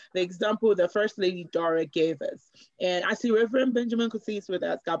from the example the First Lady Dora gave us. And I see Reverend Benjamin Kusi is with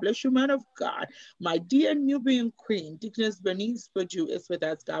us. God bless you, man of God. My dear Nubian Queen, Deaconess Bernice Baju is with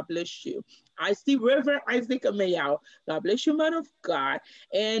us. God bless you. I see Reverend Isaac Amayao. God bless you, man of God.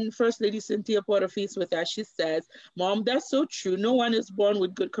 And First Lady Cynthia Porterfield is with us. She says, Mom, that's so true. No one is born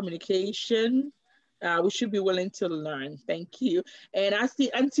with good communication. We should be willing to learn. Thank you. And I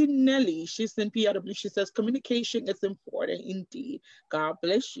see Auntie Nelly. She's in PRW. She says, communication is important indeed. God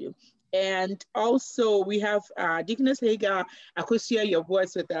bless you. And also we have Deaconess Hagar Akusia, your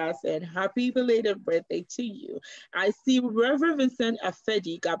voice with us, and happy belated birthday to you. I see Reverend Vincent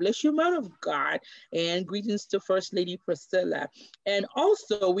Afedi. God bless you, man of God, and greetings to First Lady Priscilla. And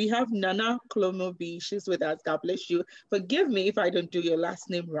also we have Nana Klomobi. She's with us. God bless you. Forgive me if I don't do your last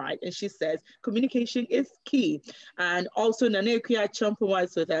name right. And she says, communication is key. And also Nana Ikuya Champuma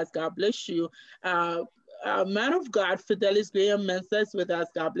is with us. God bless you. Man of God, Fidelis Graham Mensa is with us.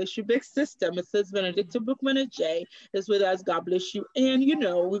 God bless you. Big sister, Mrs. Benedicta Bookman-Adjei is with us. God bless you. And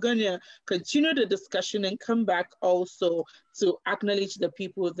we're going to continue the discussion and come back also to acknowledge the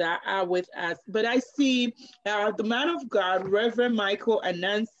people that are with us. But I see the man of God, Reverend Michael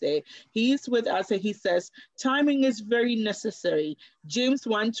Ananse. He's with us and he says, timing is very necessary. James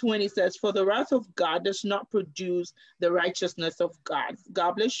 1:20 says, for the wrath of God does not produce the righteousness of God.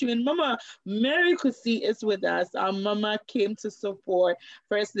 God bless you. And Mama Mary Kusi is with us. Our mama came to support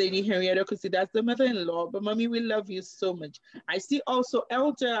First Lady Henrietta Kusi. That's the mother-in-law. But Mommy, we love you so much. I see also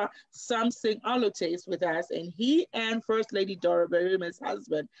Elder Samson Alote is with us, and he and First Lady Dora Barima-Adjei's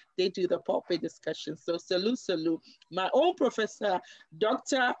husband, they do the pulpit discussion. So salute, salute. My own professor,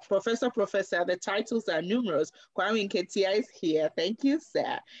 Dr. Professor, the titles are numerous. Kwame Nketia is here. Thank you,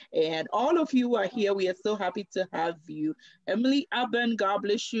 sir. And all of you who are here, we are so happy to have you. Emily Aben, God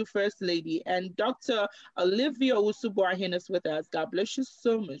bless you, First Lady. And Dr. Olivia Usubuahin is with us. God bless you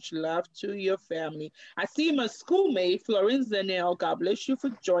so much. Love to your family. I see my schoolmate, Florence Zanel. God bless you for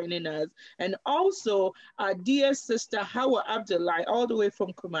joining us. And also our dear sister, Hawa Abdullahi, all the way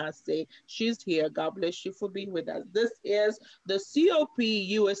from Kumasi. She's here. God bless you for being with us. This is the COP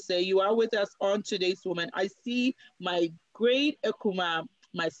USA. You are with us on Today's Woman. I see my great Ekuma,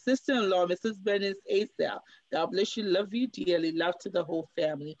 my sister-in-law, Mrs. Bernice Asel. God bless you. Love you dearly. Love to the whole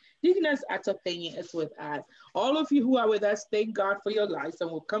family. Dignus Atapenya is with us. All of you who are with us, thank God for your lives,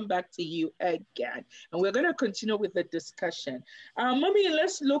 and we'll come back to you again. And we're going to continue with the discussion. Mommy,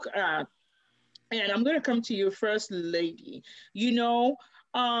 let's look at, and I'm going to come to you, First Lady. You know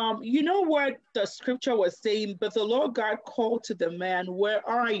what the scripture was saying, but the Lord God called to the man, where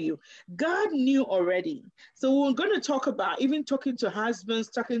are you? God knew already. So we're going to talk about even talking to husbands,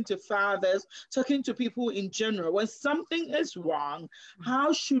 talking to fathers, talking to people in general. When something is wrong,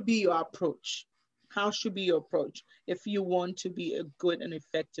 how should be your approach? How should be your approach if you want to be a good and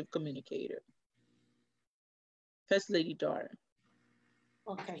effective communicator? First Lady Dora.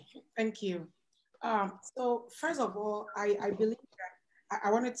 Okay, thank you. So first of all, I believe that I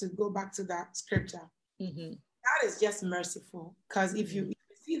wanted to go back to that scripture. Mm-hmm. God is just merciful, because if you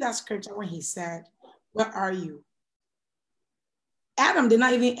see that scripture when he said, where are you? Adam did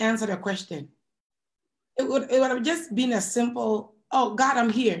not even answer the question. It would have just been a simple, oh, God, I'm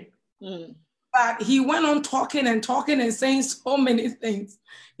here. Mm. But he went on talking and saying so many things.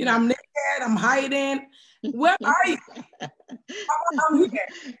 You know, I'm naked, I'm hiding. Where are you? I'm here.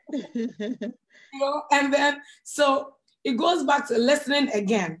 You know, and then, so it goes back to listening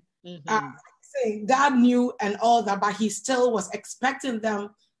again. Mm-hmm. Saying God knew and all that, but he still was expecting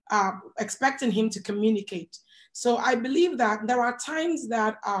him to communicate. So I believe that there are times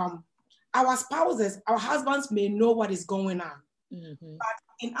that our spouses, our husbands may know what is going on. Mm-hmm. But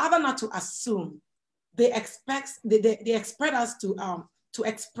in order not to assume, they expect us to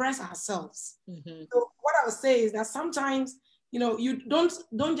express ourselves. Mm-hmm. So what I would say is that sometimes, you know, you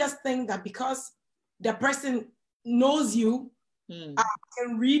don't just think that because the person knows you,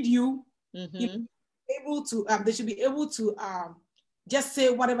 can read you, mm-hmm. able to they should be able to just say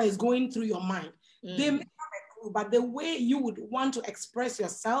whatever is going through your mind. They may have a clue, but the way you would want to express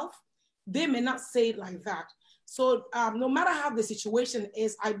yourself, they may not say it like that. So no matter how the situation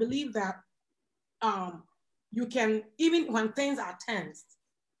is, I believe that you can, even when things are tense,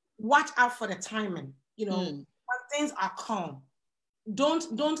 watch out for the timing. You know, when things are calm, don't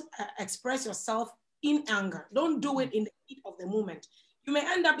express yourself in anger. Don't do it in the heat of the moment. You may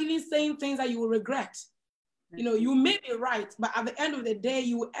end up even saying things that you will regret. You know, you may be right, but at the end of the day,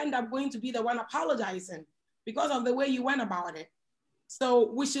 you will end up going to be the one apologizing because of the way you went about it.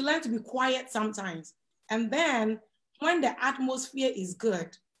 So we should learn to be quiet sometimes. And then when the atmosphere is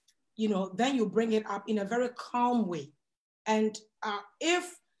good, you know, then you bring it up in a very calm way. And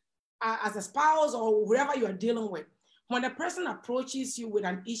if as a spouse or whoever you are dealing with, when a person approaches you with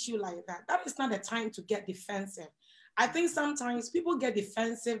an issue like that, that is not the time to get defensive. I think sometimes people get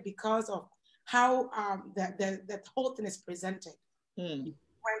defensive because of how the whole thing is presented. When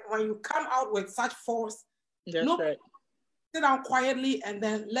you come out with such force, nobody sit down quietly and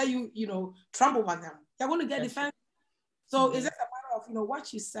then let you, you know, trample on them. They're going to get defensive. So it's just a matter of, you know,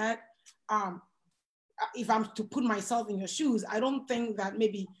 what you said. If I'm to put myself in your shoes, I don't think that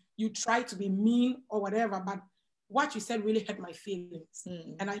maybe you try to be mean or whatever, but what you said really hurt my feelings.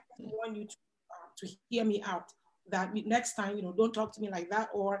 And I want you to hear me out, that next time, you know, don't talk to me like that,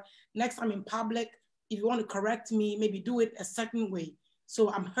 or next time in public, if you want to correct me, maybe do it a certain way.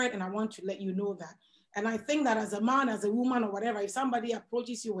 So I'm hurt and I want to let you know that. And I think that as a man, as a woman or whatever, if somebody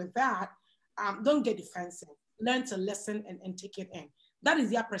approaches you with that, don't get defensive. Learn to listen and take it in. That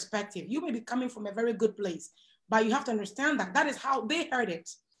is their perspective. You may be coming from a very good place, but you have to understand that that is how they heard it.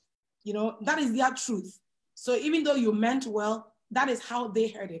 You know, that is their truth. So even though you meant well, that is how they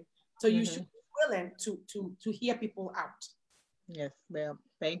heard it. So you should be willing to hear people out. Yes, ma'am.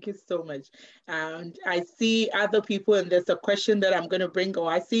 Thank you so much. And I see other people, and there's a question that I'm going to bring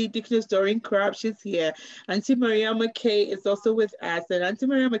on. I see Deaconess Doreen Crab, she's here. Auntie Maria McKay is also with us. And Auntie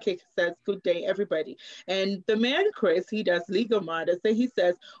Maria McKay says, good day, everybody. And the man, Chris, he does legal matters. And he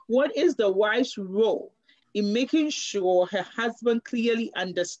says, what is the wife's role in making sure her husband clearly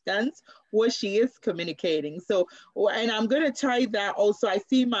understands what she is communicating. So, and I'm going to tie that also. I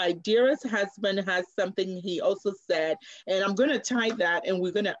see my dearest husband has something he also said, and I'm going to tie that and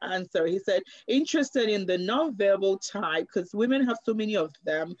we're going to answer. He said, interested in the nonverbal type, because women have so many of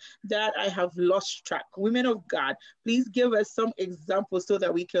them that I have lost track. Women of God, please give us some examples so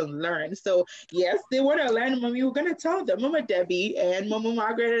that we can learn. So yes, they want to learn, Mommy. We're going to tell them, Mama Debbie and Mama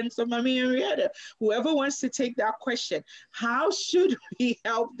Margaret and so Mommy Henrietta, whoever wants to take that question, how should we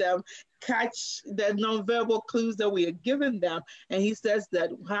help them catch the nonverbal clues that we are giving them? And he says that,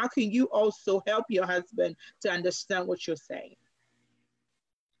 how can you also help your husband to understand what you're saying?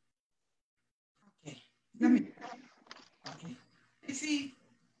 Okay. You see,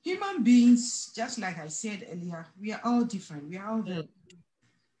 human beings, just like I said earlier, we are all different. We are all very different.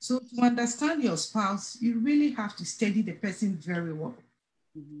 So to understand your spouse, you really have to study the person very well.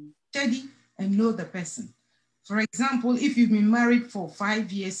 Study and know the person. For example, if you've been married for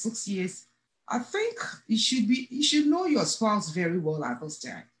 5 years, 6 years, I think you should know your spouse very well at those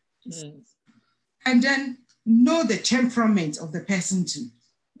times. And then know the temperament of the person too.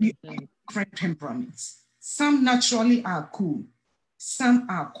 You have different temperaments. Some naturally are cool, some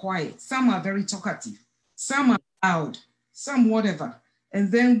are quiet, some are very talkative, some are loud, some whatever.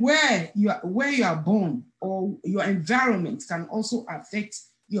 And then where you are born or your environment can also affect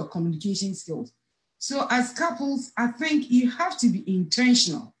your communication skills. So as couples, I think you have to be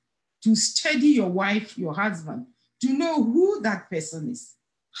intentional to study your wife, your husband, to know who that person is,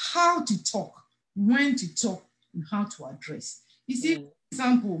 how to talk, when to talk, and how to address. You see, for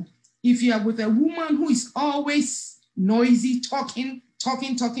example, if you are with a woman who is always noisy, talking,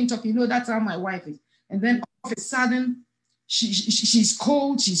 you know, that's how my wife is. And then all of a sudden, she's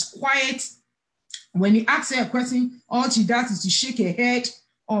cold, she's quiet. When you ask her a question, all she does is to shake her head,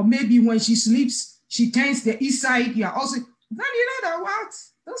 or maybe when she sleeps, she turns the east side. You are also, then you know that what?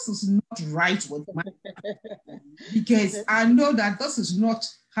 This is not right with my because I know that this is not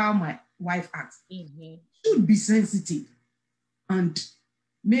how my wife acts. Should be sensitive and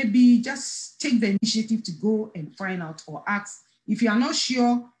maybe just take the initiative to go and find out or ask. If you are not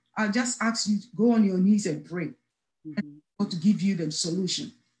sure, I'll just ask you to go on your knees and pray to give you the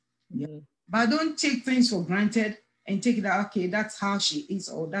solution. But don't take things for granted and take it out, okay, that's how she is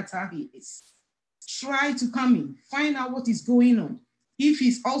or that's how he is. Try to come in, find out what is going on. If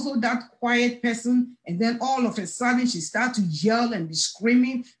he's also that quiet person and then all of a sudden she starts to yell and be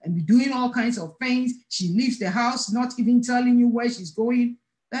screaming and be doing all kinds of things, she leaves the house not even telling you where she's going,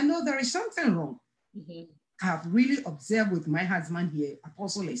 then no, there is something wrong. I have really observed with my husband here,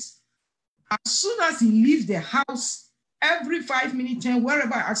 Apostle is, as soon as he leaves the house, every 5 minutes, 10,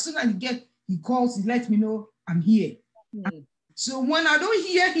 wherever, as soon as he calls, he lets me know I'm here. So when I don't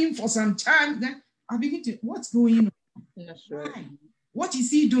hear him for some time, then I begin to, what's going on? That's right. What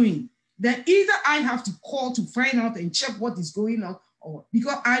is he doing? Then either I have to call to find out and check what is going on, or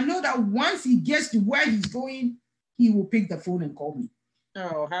because I know that once he gets to where he's going, he will pick the phone and call me.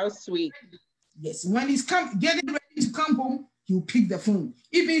 Oh, how sweet. Yes, when he's getting ready to come home, he'll pick the phone.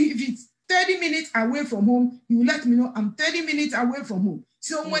 Even if it's 30 minutes away from home, he will let me know I'm 30 minutes away from home.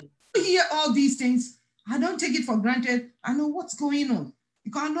 So when you hear all these things, I don't take it for granted. I know what's going on.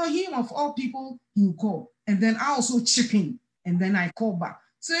 Because I know him of all people, he will call. And then I also chip in and then I call back.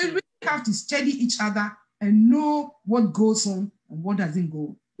 So you really have to study each other and know what goes on and what doesn't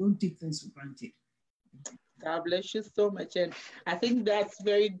go. Don't take things for granted. God bless you so much. And I think that's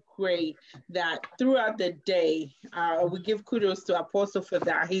very great that throughout the day, we give kudos to Apostle for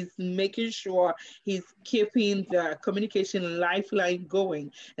that. He's making sure he's keeping the communication lifeline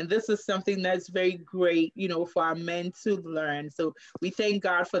going. And this is something that's very great, you know, for our men to learn. So we thank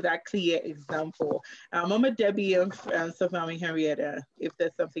God for that clear example. Mama Debbie and Mama Henrietta, if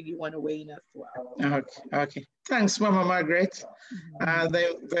there's something you want to weigh in as well. Okay. Thanks, Mama Margaret.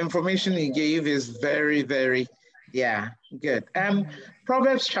 The information you gave is very, very, good.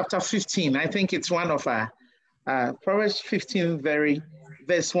 Proverbs chapter 15, I think it's one of our, Proverbs 15,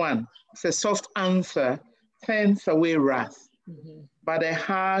 verse 1. It's a soft answer turns away wrath, but a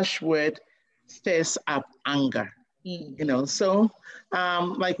harsh word stirs up anger. You know, so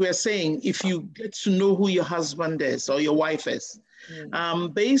like we're saying, if you get to know who your husband is or your wife is,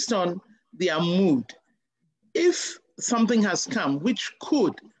 based on their mood, if something has come which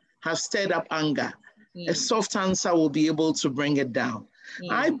could have stirred up anger, a soft answer will be able to bring it down.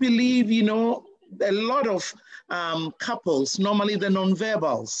 I believe, you know, a lot of couples, normally the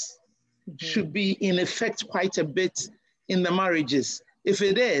nonverbals, should be in effect quite a bit in the marriages. If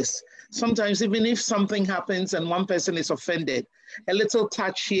it is, sometimes even if something happens and one person is offended, a little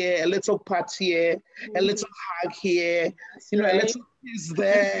touch here, a little pat here, a little hug here, you know, a little is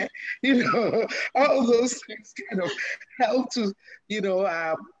there, all those things kind of help to,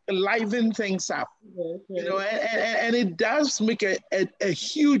 liven things up, and it does make a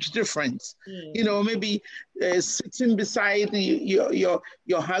huge difference. Maybe sitting beside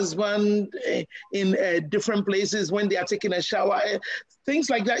your husband in different places when they are taking a shower, things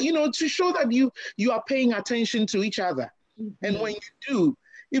like that, to show that you are paying attention to each other. And when you do,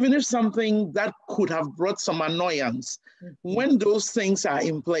 even if something that could have brought some annoyance, when those things are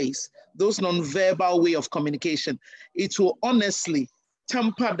in place, those nonverbal way of communication, it will honestly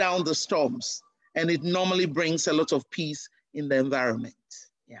temper down the storms, and it normally brings a lot of peace in the environment.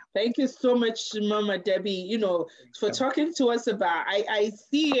 Yeah. Thank you so much, Mama Debbie, for talking to us about, I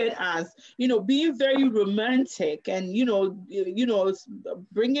see it as, being very romantic and,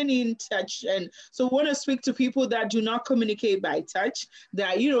 bringing in touch. And so I want to speak to people that do not communicate by touch,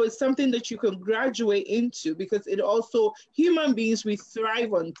 that, it's something that you can graduate into, because it also, human beings, we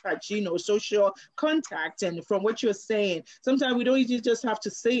thrive on touch, social contact. And from what you're saying, sometimes we don't just have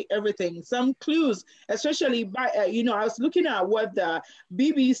to say everything. Some clues, especially by, I was looking at what the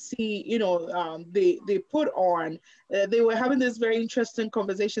BBC, they put on, they were having this very interesting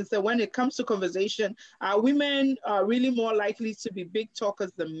conversation. So when it comes to conversation, women are really more likely to be big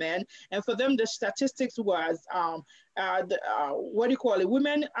talkers than men. And for them, the statistics was,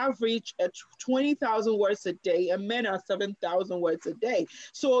 women average 20,000 words a day and men are 7,000 words a day.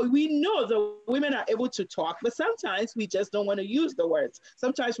 So we know that women are able to talk, but sometimes we just don't want to use the words.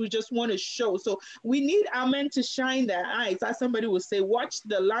 Sometimes we just want to show. So we need our men to shine their eyes. As somebody would say, watch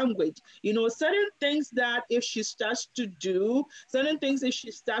the language. Certain things that if she starts to do, certain things if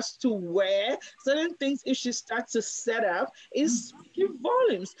she starts to wear, certain things if she starts to set up, is speaking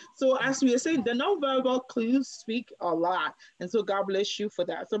volumes. So as we are saying, the nonverbal clues speak a lot. And so God bless you for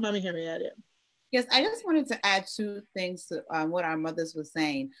that. So Mommy Henrietta. Yes, I just wanted to add two things to what our mothers were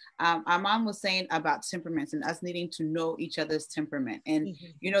saying. Our mom was saying about temperaments and us needing to know each other's temperament. And,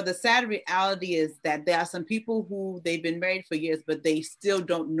 the sad reality is that there are some people who they've been married for years, but they still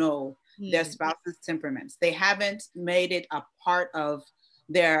don't know their spouse's temperaments. They haven't made it a part of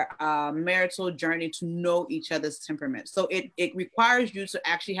their marital journey to know each other's temperament. So it requires you to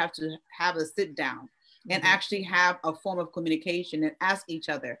actually have a sit down and actually have a form of communication and ask each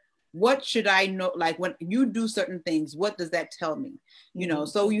other, what should I know? Like when you do certain things, what does that tell me?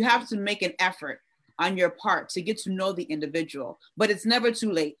 So you have to make an effort on your part to get to know the individual, but it's never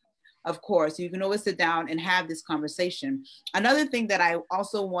too late. Of course, you can always sit down and have this conversation. Another thing that I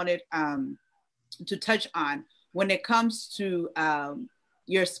also wanted to touch on when it comes to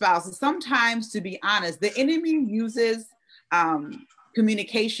your spouse is sometimes, to be honest, the enemy uses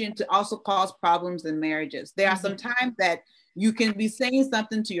communication to also cause problems in marriages. There are some times that you can be saying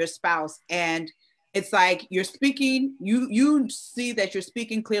something to your spouse and it's like you're speaking, you see that you're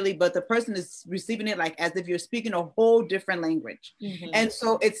speaking clearly, but the person is receiving it like as if you're speaking a whole different language. And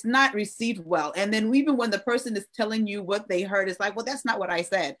so it's not received well. And then even when the person is telling you what they heard, it's like, well, that's not what I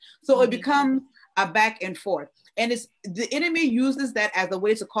said. So it becomes a back and forth. And it's the enemy uses that as a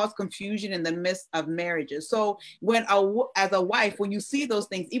way to cause confusion in the midst of marriages. So when as a wife, when you see those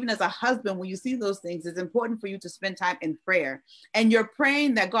things, even as a husband, when you see those things, it's important for you to spend time in prayer. And you're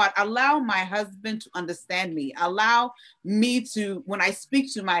praying that God, allow my husband to understand me. Allow me to, when I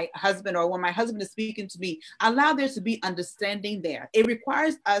speak to my husband or when my husband is speaking to me, allow there to be understanding there. It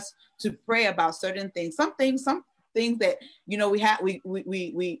requires us to pray about certain things. Some things that we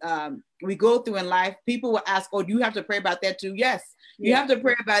go through in life. People will ask, oh, do you have to pray about that too? Yes, you have to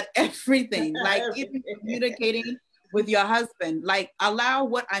pray about everything, like even communicating with your husband, like allow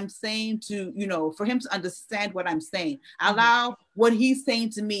what I'm saying to, for him to understand what I'm saying. Allow what he's saying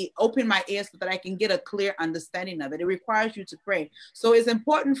to me, open my ears so that I can get a clear understanding of it. It requires you to pray. So it's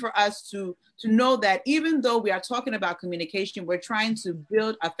important for us to know that even though we are talking about communication, we're trying to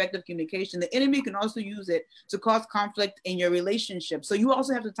build effective communication. The enemy can also use it to cause conflict in your relationship. So you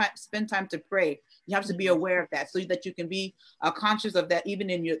also have to spend time to pray. You have to be aware of that so that you can be conscious of that even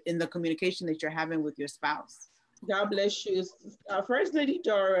in the communication that you're having with your spouse. God bless you. First Lady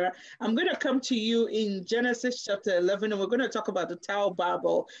Dora, I'm going to come to you in Genesis chapter 11, and we're going to talk about the Tower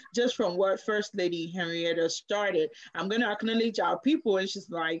Bible, just from what First Lady Henrietta started. I'm going to acknowledge our people, and she's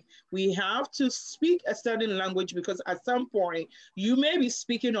like, we have to speak a certain language because at some point, you may be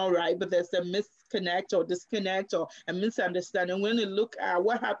speaking all right, but there's a misconnect or disconnect or a misunderstanding. We're going to look at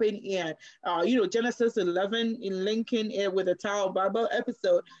what happened in, Genesis 11 in linking it with the Tower Bible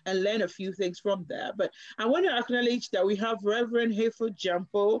episode and learn a few things from there. But I want to acknowledge that we have Reverend Hayford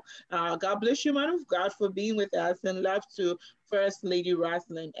Jampo. God bless you, man of God, for being with us, and love to First Lady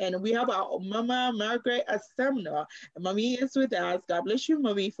Rosalind. And we have our Mama Margaret Asemno. Mommy is with us. God bless you,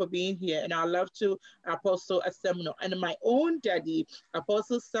 Mommy, for being here. And I love to Apostle Asemno. And my own daddy,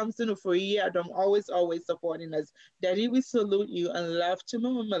 Apostle Samson Ofori, I'm always supporting us. Daddy, we salute you and love to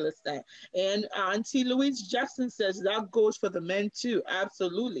Mama Melissa. And Auntie Louise Jackson says that goes for the men too.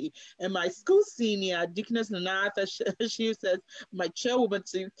 Absolutely. And my school senior, Deaconess Nanatha, she says, my chairwoman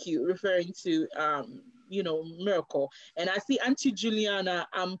too cute, referring to Miracle. And I see Auntie Juliana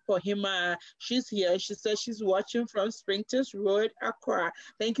Ampofo. She's here. She says she's watching from Springtons Road, Accra.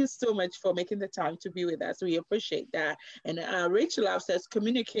 Thank you so much for making the time to be with us. We appreciate that. And Rachel Love says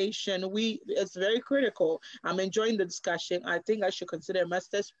communication is very critical. I'm enjoying the discussion. I think I should consider a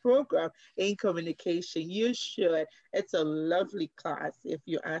master's program in communication. You should. It's a lovely class, if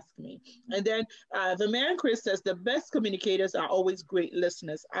you ask me. And then the man Chris says the best communicators are always great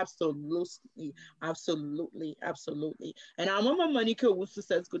listeners. Absolutely. And our Mama Monica Wusu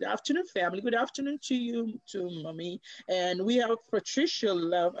says, good afternoon, family. Good afternoon to you, too, Mommy. And we have Patricia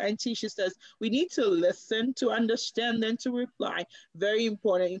Love. Auntie, she says, we need to listen, to understand, and to reply. Very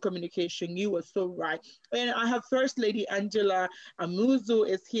important in communication. You were so right. And I have First Lady Angela Amuzu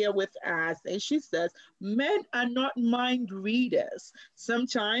is here with us. And she says, men are not mind readers.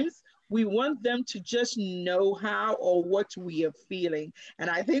 Sometimes we want them to just know how or what we are feeling. And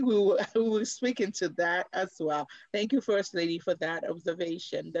I think we will speak into that as well. Thank you, First Lady, for that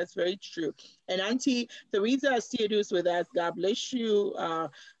observation. That's very true. And Auntie Theresa Asiedu is with us. God bless you.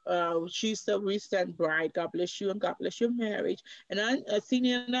 She's a recent bride. God bless you and God bless your marriage. And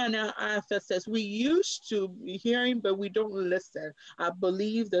Senior Nana Arthur says, we used to be hearing, but we don't listen. I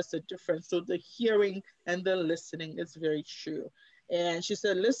believe there's a difference. So the hearing and the listening is very true. And she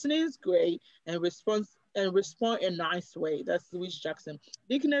said, listening is great and respond in a nice way. That's Louise Jackson.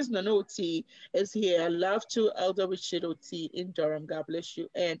 Deaconess Nano T is here. Love to Elder Richard T in Durham. God bless you.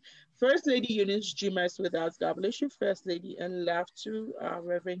 And First Lady Eunice Jima is with us. God bless you, First Lady. And love to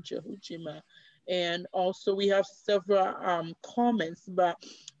Reverend Jehu Jima. And also we have several comments, but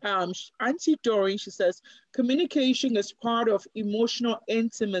Auntie Doreen, she says, communication is part of emotional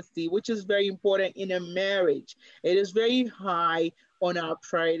intimacy, which is very important in a marriage. It is very high on our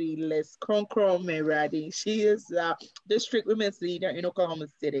priority list. Konkro Meradi, she is district women's leader in Oklahoma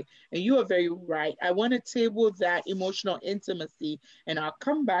City. And you are very right. I want to table that emotional intimacy, and I'll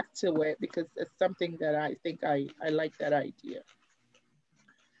come back to it because it's something that I think I like that idea.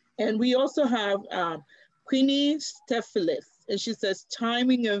 And we also have Queenie Stephilis, and she says,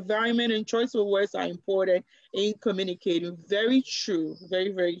 timing, environment, and choice of words are important in communicating. Very true,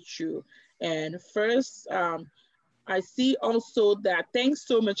 very, very true. And first, I see also that, thanks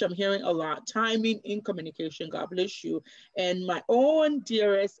so much, I'm hearing a lot, timing in communication, God bless you. And my own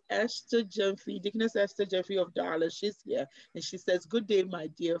dearest Esther Jeffrey, Deaconess Esther Jeffrey of Dallas, she's here. And she says, good day, my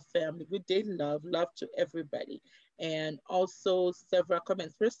dear family. Good day, love to everybody. And also several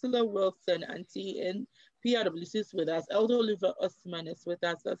comments. Priscilla Wilson, Auntie in PRWC is with us. Elder Oliver Osman is with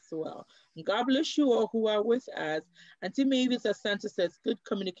us as well. And God bless you all who are with us. Auntie Mavis Asante says, good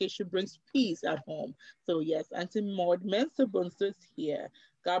communication brings peace at home. So yes, Auntie Maud Mensah is here.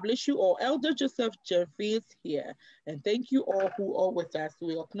 God bless you all. Elder Joseph Jeffrey is here. And thank you all who are with us.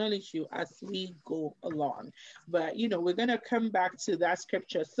 We acknowledge you as we go along. But, we're going to come back to that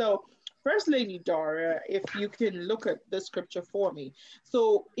scripture. So, First Lady Dora, if you can look at the scripture for me.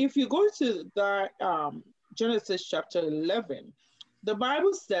 So if you go to that Genesis chapter 11, the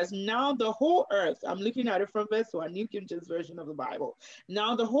Bible says, now the whole earth, I'm looking at it from verse 1, New King James Version of the Bible.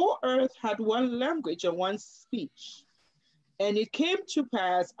 Now the whole earth had one language and one speech. And it came to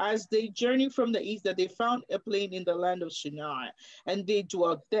pass as they journeyed from the east that they found a plain in the land of Shinar, and they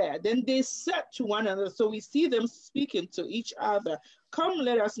dwelt there. Then they said to one another, so we see them speaking to each other, come,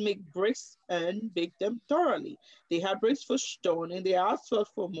 let us make bricks and bake them thoroughly. They had bricks for stone and they asphalt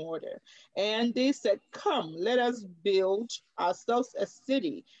for mortar. And they said, come, let us build ourselves a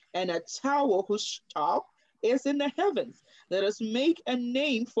city and a tower whose top is in the heavens. Let us make a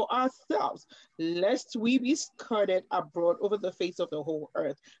name for ourselves, lest we be scattered abroad over the face of the whole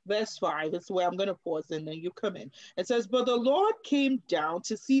earth. Verse 5 is where I'm going to pause and then you come in. It says, but the Lord came down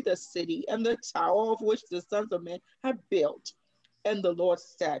to see the city and the tower of which the sons of men had built. And the Lord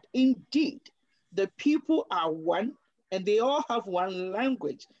said, indeed, the people are one, and they all have one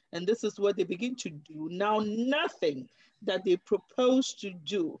language. And this is what they begin to do. Now, nothing that they propose to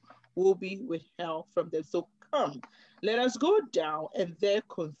do will be withheld from them. So come, let us go down and there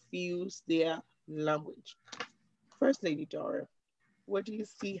confuse their language. First Lady Dora, what do you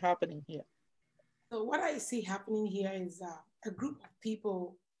see happening here? So what I see happening here is a group of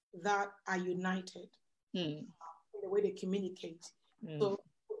people that are united. in the way they communicate. So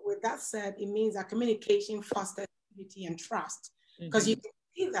with that said, it means that communication fosters unity and trust. Because you can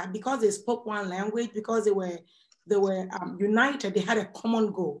see that because they spoke one language, because they were united, they had a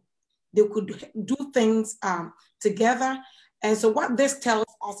common goal. They could do things together. And so what this tells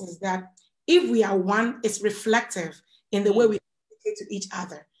us is that if we are one, it's reflective in the way we communicate to each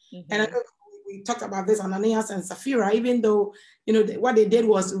other. And I know we talked about this on Ananias and Sapphira, even though, you know, what they did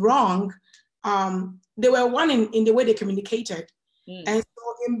was wrong, they were one in the way they communicated. And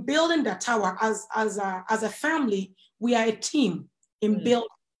so in building the tower as a family, we are a team in building.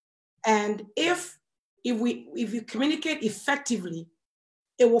 And if you communicate effectively,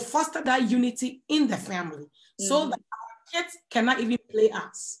 it will foster that unity in the family so that our kids cannot even play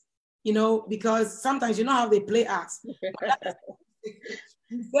us, you know, because sometimes you know how they play us.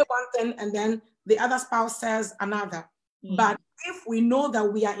 You say one thing and then the other spouse says another. But if we know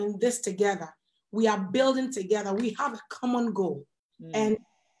that we are in this together, we are building together, we have a common goal, and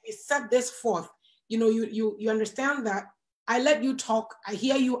we set this forth, you know, you understand that I let you talk, I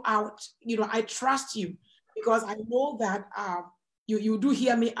hear you out, you know, I trust you because I know that you do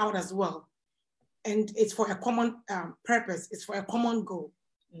hear me out as well. And it's for a common purpose, it's for a common goal.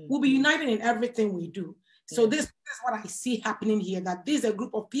 We'll be united in everything we do. So this is what I see happening here, that there's a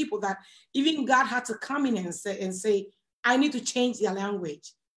group of people that even God had to come in and say, I need to change their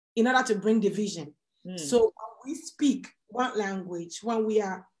language in order to bring division. So when we speak one language, when we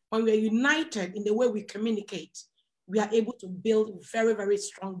are united in the way we communicate, we are able to build very, very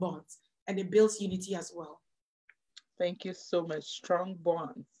strong bonds, and it builds unity as well. Thank you so much. Strong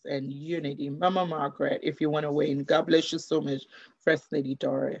bonds and unity. Mama Margaret, if you want to weigh in. God bless you so much, First Lady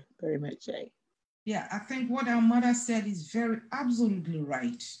Dora Barima-Adjei. Yeah, I think what our mother said is absolutely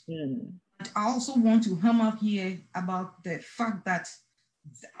right. But I also want to hammer here about the fact that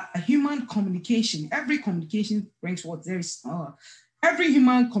human communication, every communication brings what there is. Every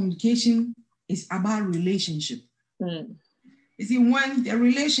human communication is about relationship. You see, when the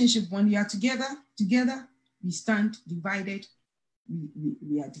relationship, when we are together, we stand divided,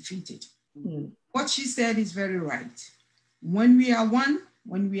 we are defeated. What she said is very right. When we are one,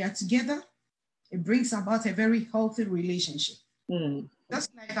 when we are together, it brings about a very healthy relationship. Just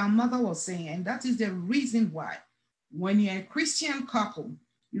like our mother was saying, and that is the reason why when you're a Christian couple,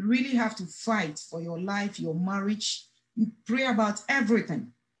 you really have to fight for your life, your marriage. You pray about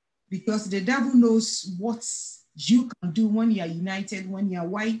everything because the devil knows what you can do when you are united, when you are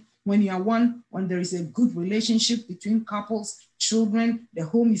white, when you are one, when there is a good relationship between couples, children, the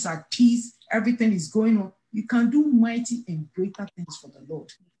home is at peace, everything is going on. You can do mighty and greater things for the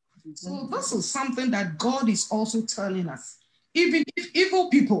Lord. So this is something that God is also telling us. Even if evil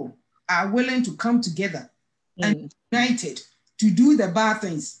people are willing to come together and united to do the bad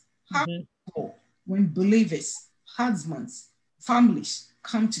things, how when believers, husbands, families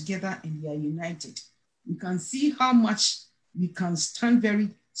come together and they are united, you can see how much we can stand very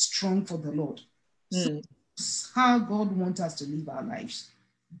strong for the Lord. So that's how God wants us to live our lives.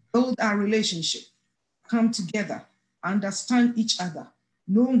 Build our relationship, come together, understand each other,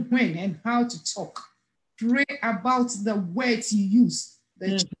 know when and how to talk. Pray about the words you use.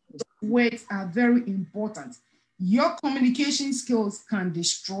 The words are very important. Your communication skills can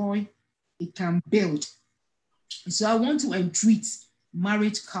destroy, it can build. So I want to entreat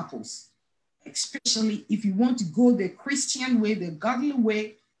married couples, especially if you want to go the Christian way, the godly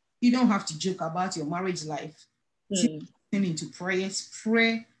way. You don't have to joke about your marriage life. Turn into prayers,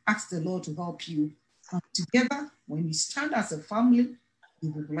 pray, ask the Lord to help you. Come together, when you stand as a family,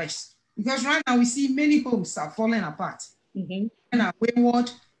 you will be blessed. Because right now we see many homes are falling apart. And are wayward.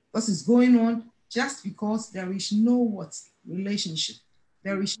 What is going on? Just because there is no relationship.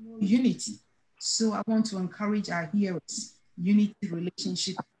 There is no unity. So I want to encourage our hearers. Unity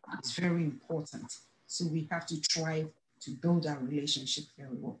relationship is very important. So we have to try to build our relationship very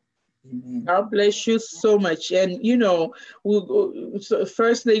well. Amen. God bless you so much. And, you know, so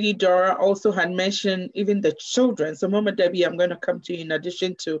First Lady Dora also had mentioned even the children. So Mama Debbie, I'm going to come to you in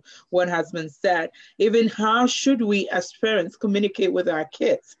addition to what has been said. Even how should we as parents communicate with our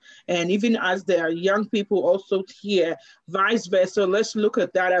kids? And even as there are young people also here, vice versa, let's look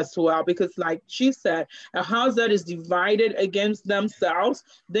at that as well. Because like she said, a house that is divided against themselves,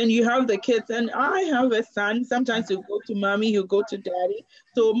 then you have the kids. And I have a son, sometimes he'll go to mommy, he'll go to daddy.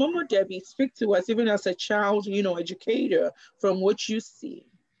 So Mama Debbie, speak to us, even as a child, you know, educator, from what you see.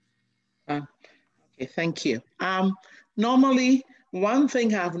 Okay, thank you. Normally, one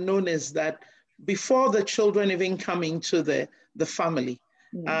thing I've known is that before the children even come into the family,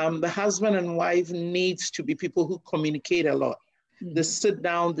 the husband and wife needs to be people who communicate a lot. They sit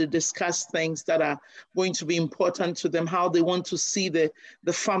down, they discuss things that are going to be important to them, how they want to see the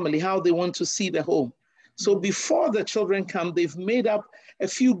family, how they want to see the home. So before the children come, they've made up a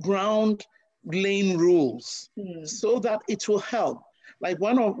few ground laying rules so that it will help. Like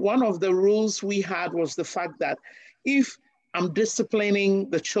one of the rules we had was the fact that if I'm disciplining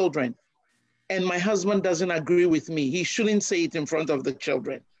the children and my husband doesn't agree with me, he shouldn't say it in front of the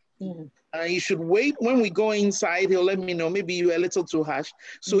children. He should wait. When we go inside, he'll let me know, maybe you're a little too harsh.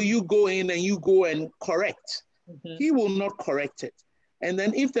 So you go in and you go and correct. He will not correct it. And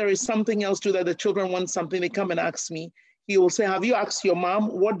then if there is something else too that the children want something, they come and ask me, he will say, have you asked your mom?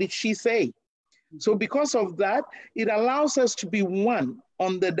 What did she say? So because of that, it allows us to be one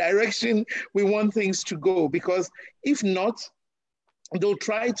on the direction we want things to go. Because if not, they'll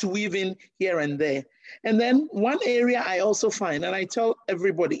try to weave in here and there. And then one area I also find, and I tell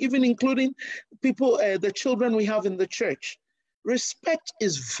everybody, even including people, the children we have in the church, respect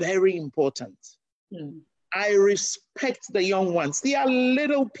is very important. I respect the young ones. They are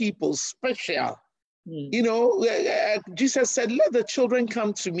little people, special. You know, Jesus said, let the children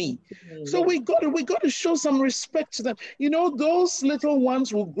come to me. So we got to show some respect to them. You know, those little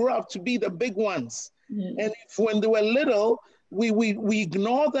ones will grow up to be the big ones. And if when they were little, we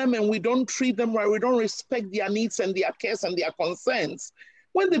ignore them and we don't treat them right, we don't respect their needs and their cares and their concerns.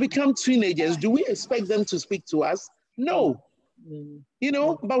 When they become teenagers, do we expect them to speak to us? No. You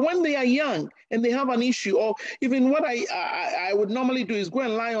know, but when they are young and they have an issue, or even what I would normally do is go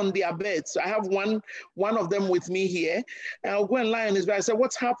and lie on their beds. I have one of them with me here, and I'll go and lie on his bed. I say,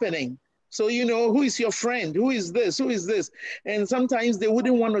 what's happening? So, you know, who is your friend? Who is this? Who is this? And sometimes they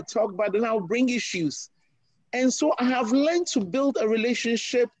wouldn't want to talk, but then I'll bring issues. And so I have learned to build a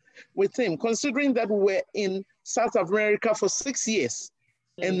relationship with him, considering that we were in South America for 6 years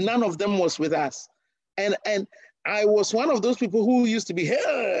and none of them was with us. And I was one of those people who used to be,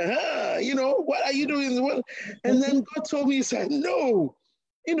 you know, what are you doing? And then God told me, he said, no,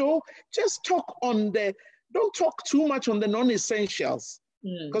 you know, just don't talk too much on the non-essentials.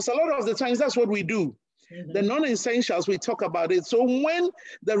 Because a lot of the times that's what we do. The non-essentials, we talk about it. So when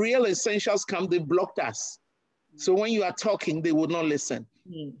the real essentials come, they blocked us. So when you are talking, they would not listen.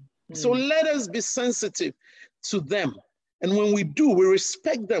 So let us be sensitive to them. And when we do, we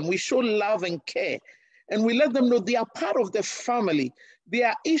respect them. We show love and care. And we let them know they are part of the family.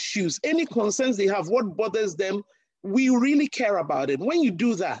 Their issues, any concerns they have, what bothers them, we really care about it. When you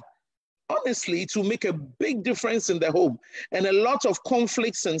do that, honestly, it will make a big difference in the home. And a lot of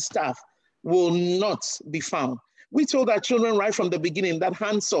conflicts and stuff will not be found. We told our children right from the beginning that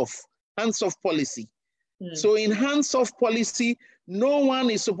hands-off policy. So in hands-off policy, no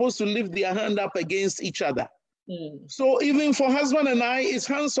one is supposed to lift their hand up against each other. So even for husband and I, it's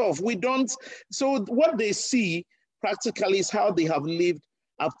hands-off. We don't, so what they see practically is how they have lived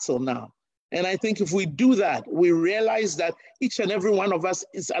up till now. And I think if we do that, we realize that each and every one of us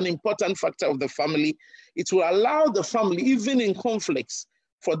is an important factor of the family. It will allow the family, even in conflicts,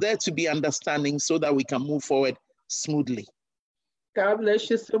 for there to be understanding so that we can move forward smoothly. God bless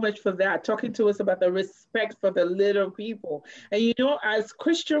you so much for that, talking to us about the respect for the little people. And you know, as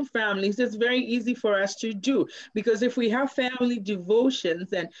Christian families, it's very easy for us to do, because if we have family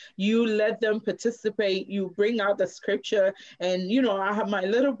devotions and you let them participate, you bring out the scripture. And, you know, I have my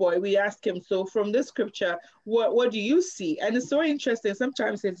little boy, we ask him, so from this scripture, what do you see? And it's so interesting.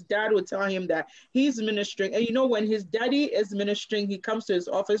 Sometimes his dad would tell him that he's ministering. And, you know, when his daddy is ministering, he comes to his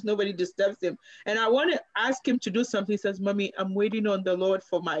office, nobody disturbs him. And I want to ask him to do something. He says, Mommy, I'm waiting on the Lord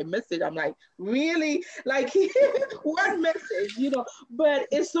for my message. I'm like, really? Like, what message, you know? But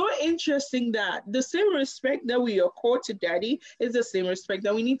it's so interesting that the same respect that we accord to daddy is the same respect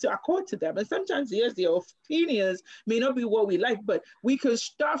that we need to accord to them. And sometimes, yes, their opinions may not be what we like, but we can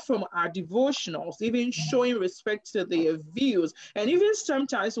start from our devotionals, even showing respect to their views. And even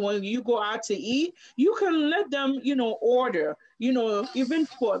sometimes when you go out to eat, you can let them, you know, order, you know, even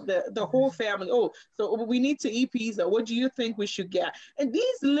for the whole family. Oh, so we need to eat pizza. What do you think we should get? And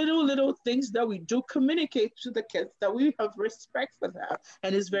these little things that we do communicate to the kids that we have respect for them.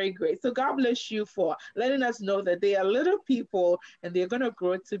 And it's very great. So God bless you for letting us know that they are little people and they're going to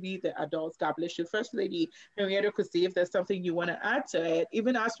grow to be the adults. God bless you. First Lady Henrietta Kusi, if there's something you want to add to it,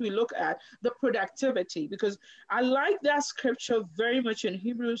 even as we look at the productivity, because I like that scripture very much in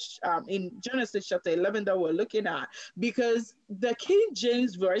Hebrews, in Genesis chapter 11 that we're looking at, because the King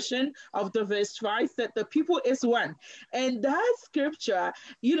James Version of the verse 5 said the people is one. And that scripture,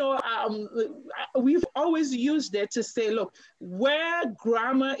 you know, we've always used it to say, look, where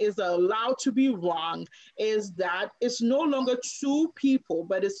grammar is allowed to be wrong is that it's no longer two people,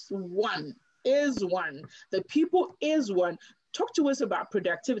 but it's one. Is one. The people is one. talk to us about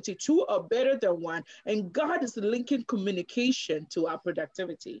productivity. Two are better than one, and God is linking communication to our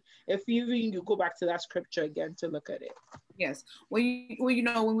productivity. If you go back to that scripture again to look at it. Yes. Well, you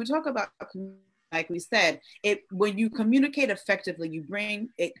know, when we talk about, like we said, when you communicate effectively,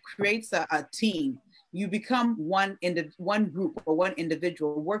 it creates a team. You become one group or one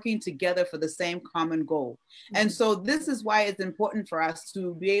individual working together for the same common goal. And so this is why it's important for us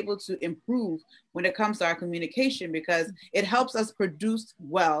to be able to improve when it comes to our communication, because it helps us produce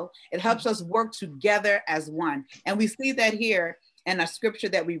well. It helps us work together as one. And we see that here in a scripture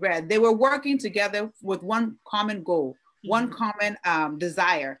that we read. They were working together with one common goal, one common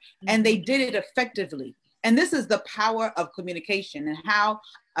desire, and they did it effectively. And this is the power of communication and how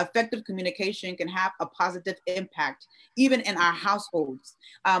effective communication can have a positive impact, even in our households.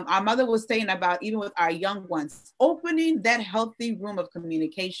 Our mother was saying about, even with our young ones, opening that healthy room of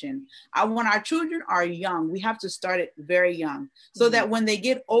communication. When our children are young, we have to start it very young, so that when they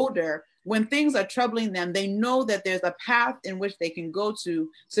get older, when things are troubling them, they know that there's a path in which they can go to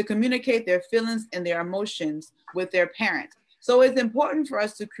communicate their feelings and their emotions with their parents. So it's important for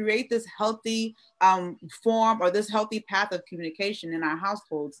us to create this healthy form or this healthy path of communication in our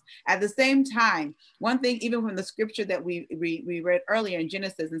households. At the same time, one thing, even from the scripture that we read earlier in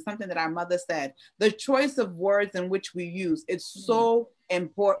Genesis, and something that our mother said, the choice of words in which we use, it's so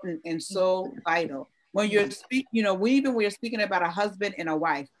important and so vital. When you're speaking, when you're speaking about a husband and a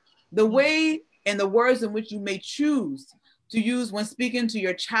wife, the way and the words in which you may choose to use when speaking to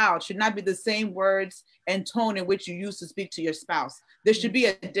your child should not be the same words and tone in which you use to speak to your spouse. There should be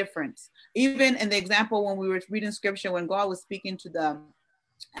a difference. Even in the example when we were reading scripture, when God was speaking to the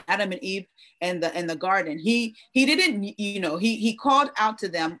Adam and Eve in the garden, he didn't, he called out to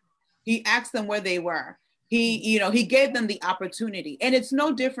them. He asked them where they were. He gave them the opportunity. And it's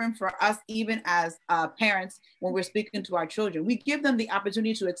no different for us, even as parents, when we're speaking to our children. We give them the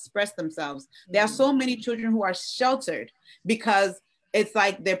opportunity to express themselves. There are so many children who are sheltered because it's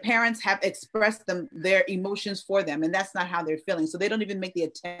like their parents have expressed their emotions for them, and that's not how they're feeling. So they don't even make the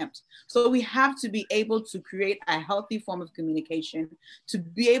attempt. So we have to be able to create a healthy form of communication, to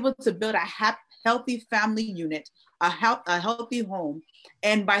be able to build a healthy family unit, a healthy home.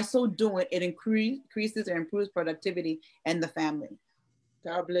 And by so doing, it increases or improves productivity in the family.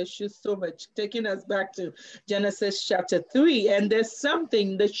 God bless you so much. Taking us back to Genesis chapter 3. And there's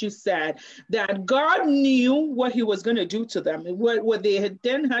something that you said, that God knew what he was going to do to them. What they had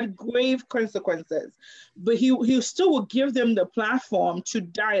then had grave consequences. But he still would give them the platform to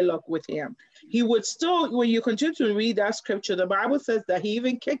dialogue with him. He would still, when you continue to read that scripture, the Bible says that he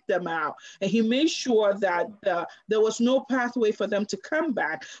even kicked them out. And he made sure that there was no pathway for them to come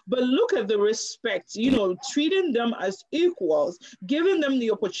back. But look at the respect, treating them as equals, giving them the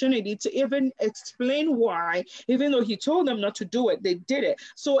opportunity to even explain why, even though he told them not to do it, they did it.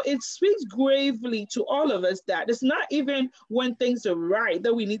 So it speaks gravely to all of us that it's not even when things are right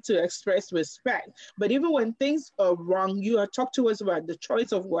that we need to express respect, but even when things are wrong, you have talked to us about the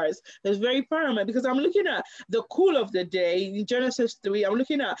choice of words. It's very paramount, because I'm looking at the cool of the day in Genesis 3. I'm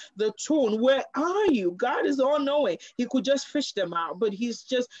looking at the tone. Where are you? God is all knowing. He could just fish them out, but he's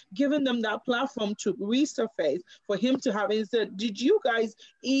just given them that platform to resurface for him to have. He said, did you guys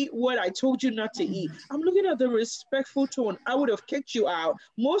eat what I told you not to eat? I'm looking at the respectful tone. I would have kicked you out.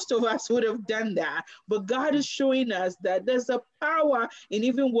 Most of us would have done that, but God is showing us that there's a power in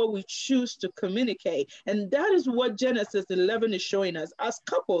even what we choose to communicate. And that is what Genesis 11 is showing us. As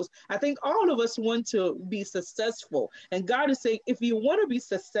couples, I think all of us want to be successful. And God is saying, if you want to be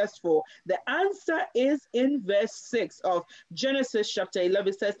successful, the answer is in verse 6 of Genesis chapter 11.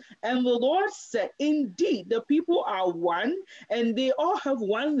 It says, and the Lord said, indeed, the people are one, and they all have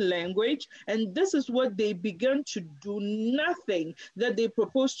one language. And this is what they began to do. Nothing that they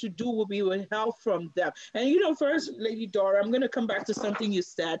propose to do will be withheld from them. And first, Lady Dora, I'm going to come back to something you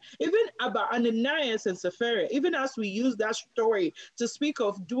said, even about Ananias and Sapphira. Even as we use that story to speak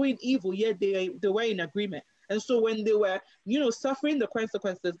of doing evil, yet they were in agreement. And so when they were, suffering the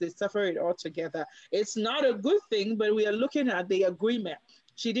consequences, they suffered it all together. It's not a good thing, but we are looking at the agreement.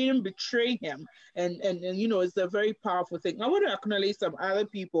 She didn't betray him. And it's a very powerful thing. I want to acknowledge some other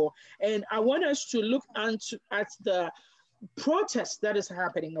people. And I want us to look at the protest that is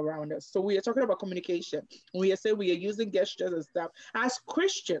happening around us. So we are talking about communication. We are saying we are using gestures and stuff. As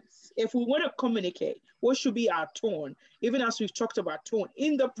Christians, if we want to communicate, what should be our tone? Even as we've talked about tone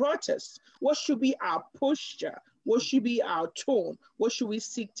in the protest, what should be our posture? What should be our tone? What should we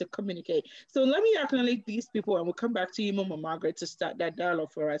seek to communicate? So let me acknowledge these people, and we'll come back to you, Mama Margaret, to start that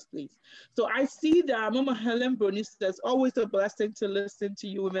dialogue for us, please. So I see that Mama Helen Bruni says, always a blessing to listen to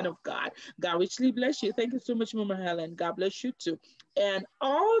you, women of God. God richly bless you. Thank you so much, Mama Helen. God bless you too. And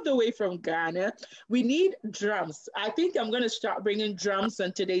all the way from Ghana, we need drums. I think I'm going to start bringing drums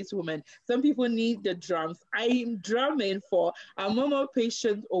on today's woman. Some people need the drums. I am drumming for our Mama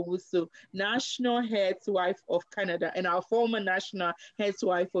Patient Owusu, National Head's Wife of Canada, and our former National Head's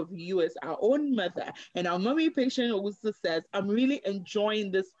Wife of the US, our own mother. And our Mommy Patient Owusu says, I'm really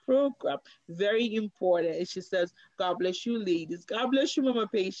enjoying this program. Very important. And she says, God bless you, ladies. God bless you, Mama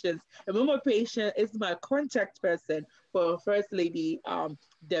Patience. And Mama Patient is my contact person for First Lady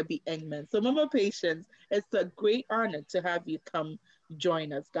Debbie Engmann. So Mama Patience, it's a great honor to have you come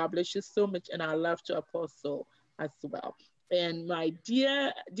join us. God bless you so much, and I love to Apostle as well. And my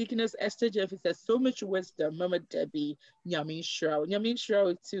dear Deaconess Esther Jeffy says, so much wisdom, Mama Debbie, Nyamin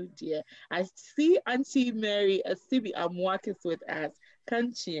Shrao too, dear. I see Auntie Mary Asibi Amwakis with us,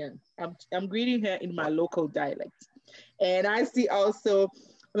 Kanchian. I'm greeting her in my local dialect. And I see also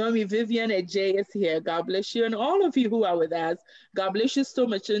Mommy Vivian Adjei is here. God bless you. And all of you who are with us, God bless you so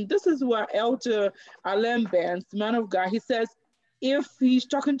much. And this is what Elder Alain Benz, man of God, he says, if he's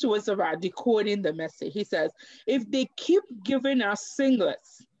talking to us about decoding the message, he says, if they keep giving us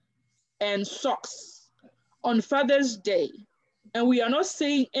singlets and socks on Father's Day, and we are not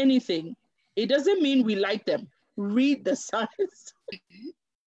saying anything, it doesn't mean we like them. Read the signs.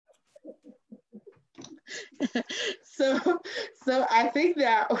 So I think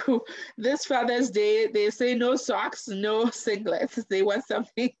that this Father's Day, they say no socks, no singlets. They want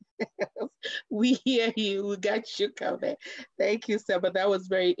something else. We hear you. We got you covered. Thank you, sir. But that was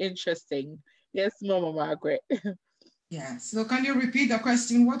very interesting. Yes, Mama Margaret. Yeah. So can you repeat the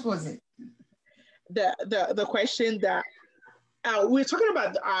question? What was it? The question that we're talking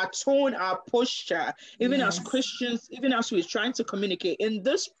about our tone, our posture, even yes. as Christians, even as we're trying to communicate in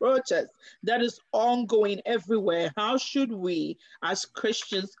this protest that is ongoing everywhere. How should we, as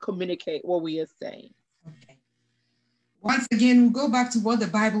Christians, communicate what we are saying? Okay. Once again, we'll go back to what the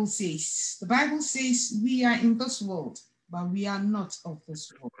Bible says. The Bible says we are in this world, but we are not of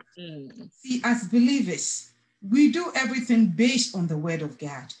this world. See, as believers, we do everything based on the word of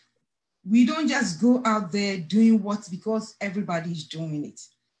God. We don't just go out there doing what because everybody's doing it.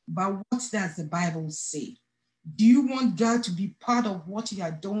 But what does the Bible say? Do you want God to be part of what you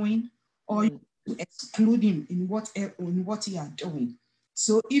are doing, or you exclude him in what you are doing?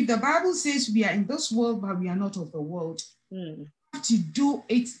 So if the Bible says we are in this world, but we are not of the world, we have to do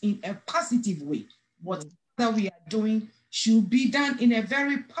it in a positive way. Whatever we are doing should be done in a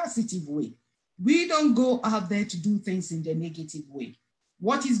very positive way. We don't go out there to do things in the negative way.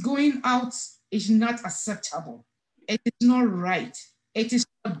 What is going out is not acceptable. It is not right. It is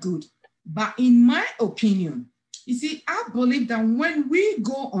not good. But in my opinion, you see, I believe that when we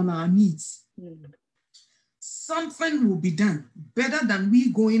go on our knees, something will be done better than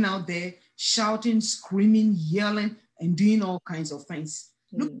we going out there shouting, screaming, yelling, and doing all kinds of things.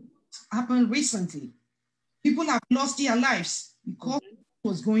 Look what happened recently. People have lost their lives because of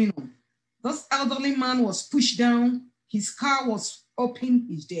what was going on. This elderly man was pushed down. His car was open,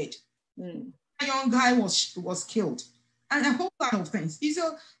 he's dead. A young guy was killed. And a whole lot of things.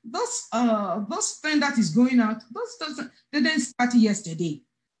 So those thing that is going out, they didn't start yesterday.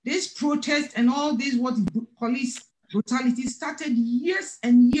 This protest and all this police brutality started years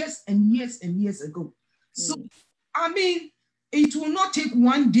and years and years and years ago. So, I mean, it will not take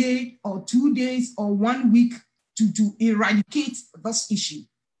 1 day or 2 days or 1 week to eradicate this issue.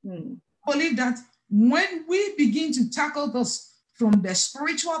 I believe that when we begin to tackle this from the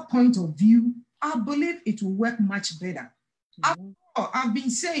spiritual point of view, I believe it will work much better. I've been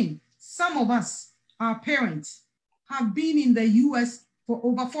saying, some of us, our parents, have been in the US for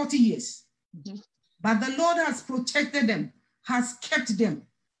over 40 years. But the Lord has protected them, has kept them.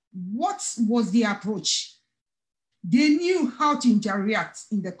 What was the approach? They knew how to interact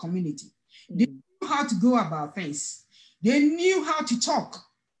in the community. They knew how to go about things. They knew how to talk,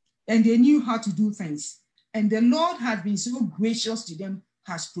 and they knew how to do things. And the Lord has been so gracious to them,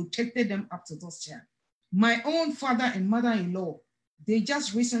 has protected them up to this time. My own father and mother-in-law, they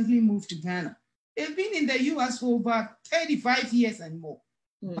just recently moved to Ghana. They've been in the US for over 35 years and more.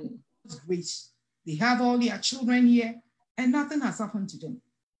 God's grace. They have all their children here, and nothing has happened to them.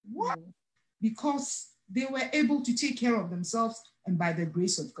 What? Because they were able to take care of themselves, and by the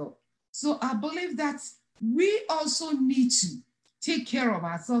grace of God. So I believe that we also need to take care of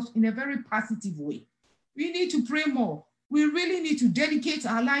ourselves in a very positive way. We need to pray more. We really need to dedicate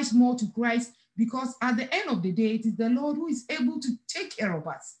our lives more to Christ, because at the end of the day, it is the Lord who is able to take care of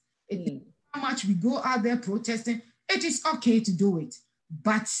us. It is how much we go out there protesting. It is okay to do it,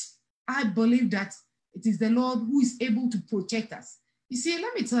 but I believe that it is the Lord who is able to protect us. You see,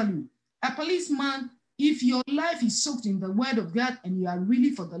 let me tell you, a policeman, if your life is soaked in the word of God and you are really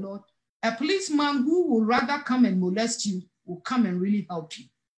for the Lord, a policeman who will rather come and molest you will come and really help you.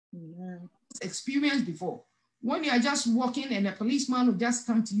 Experience before. When you are just walking and a policeman will just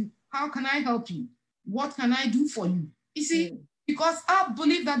come to you, how can I help you? What can I do for you? You see, because I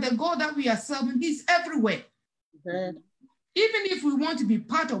believe that the God that we are serving is everywhere. Even if we want to be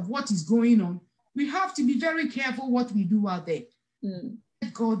part of what is going on, we have to be very careful what we do out there.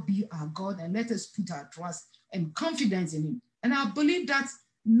 Let God be our God and let us put our trust and confidence in him. And I believe that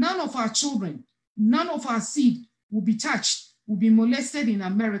none of our children, none of our seed will be touched, will be molested in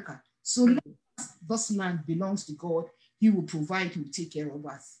America. So this land belongs to God. He will provide, he will take care of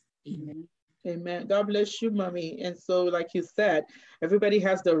us. Amen. Amen. God bless you, Mommy. And so, like you said, everybody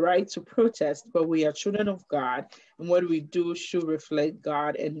has the right to protest, but we are children of God, and what we do should reflect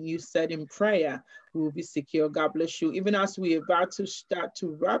God. And you said in prayer, we will be secure. God bless you. Even as we're about to start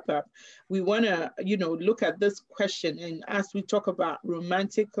to wrap up, we want to, look at this question. And as we talk about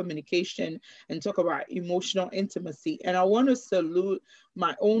romantic communication and talk about emotional intimacy, and I want to salute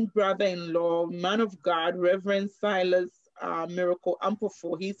my own brother-in-law, man of God, Reverend Silas Miracle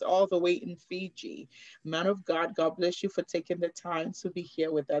Ampofo. He's all the way in Fiji. Man of God, God bless you for taking the time to be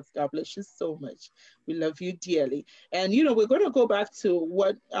here with us. God bless you so much. We love you dearly. And, we're going to go back to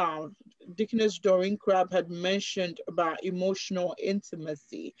what Deaconess Doreen Crabb had mentioned about emotional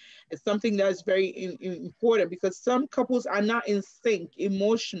intimacy. It's something that's very important because some couples are not in sync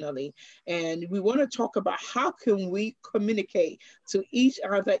emotionally. And we want to talk about how can we communicate to each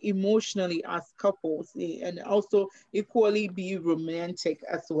other emotionally as couples, and also equally be romantic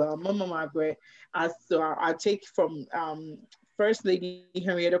as well. Mama Margaret, as I take from First Lady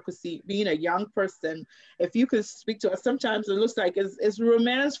Henrietta Kusi, being a young person, if you could speak to us, sometimes it looks like it's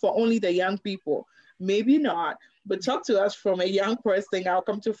romance for only the young people. Maybe not, but talk to us from a young person. I'll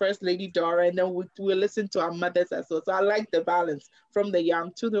come to First Lady Dora, and then we'll listen to our mothers as well. So I like the balance from the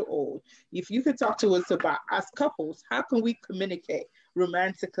young to the old. If you could talk to us about, as couples, how can we communicate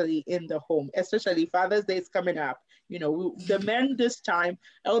romantically in the home, especially Father's Day is coming up. The men this time,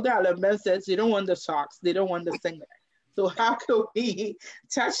 Elder Alamben says they don't want the socks, they don't want the singlet. So how can we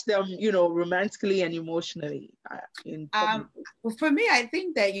touch them, romantically and emotionally? Well, for me, I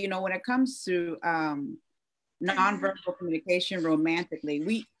think that, when it comes to nonverbal communication romantically,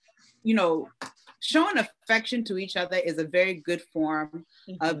 we, showing affection to each other is a very good form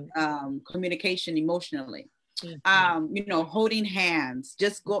of communication emotionally. Holding hands,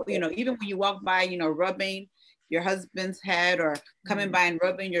 just go, even when you walk by, rubbing your husband's head or coming by and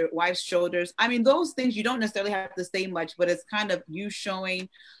rubbing your wife's shoulders. I mean, those things you don't necessarily have to say much, but it's kind of you showing,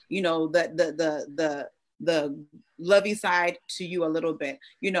 the lovey side to you a little bit.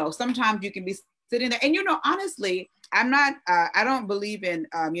 Sometimes you can be sitting there and, honestly, I don't believe in,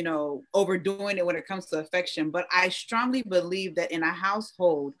 overdoing it when it comes to affection, but I strongly believe that in a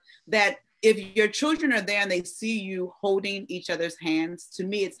household that if your children are there and they see you holding each other's hands, to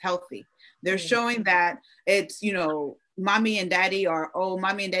me, it's healthy. They're showing that it's, mommy and daddy are, oh,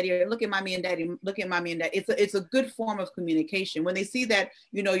 mommy and daddy are, look at mommy and daddy, look at mommy and daddy. It's a good form of communication. When they see that,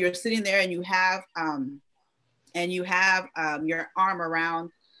 you're sitting there and you have your arm around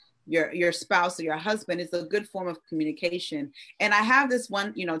your spouse or your husband, it's a good form of communication. And I have this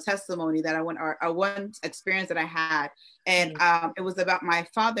one, testimony that one experience that I had, and it was about my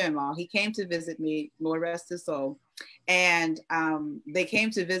father-in-law. He came to visit me, Lord rest his soul, and they came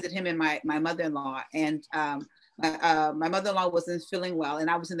to visit him and my mother-in-law, and my mother-in-law wasn't feeling well, and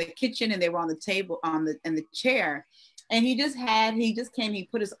I was in the kitchen, and they were on the table in the chair, and he came, he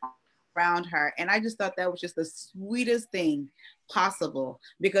put his arm around her, and I just thought that was just the sweetest thing possible,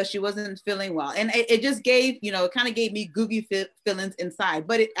 because she wasn't feeling well, and it just gave, it kind of gave me goofy feelings inside,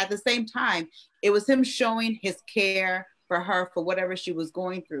 but at the same time, it was him showing his care for her, for whatever she was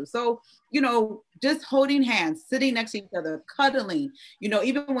going through. So, just holding hands, sitting next to each other, cuddling,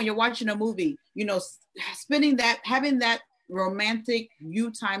 even when you're watching a movie, having that romantic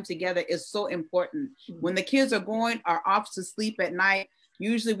time together is so important. When the kids are off to sleep at night,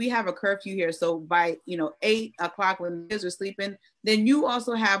 usually we have a curfew here. So by, 8 o'clock when the kids are sleeping, then you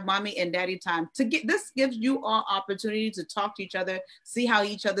also have mommy and daddy time this gives you all opportunity to talk to each other, see how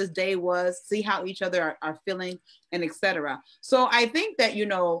each other's day was, see how each other are feeling, and etc. So I think that,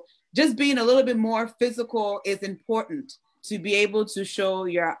 just being a little bit more physical is important to be able to show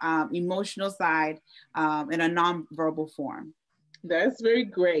your emotional side in a nonverbal form. That's very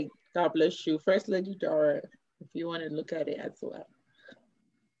great. God bless you. First Lady Dora, if you want to look at it as well.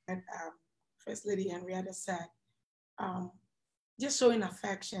 And First Lady Henrietta said, just showing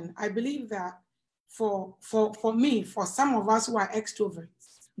affection. I believe that for me, for some of us who are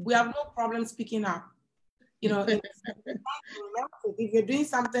extroverts, we have no problem speaking up. You know, if you're doing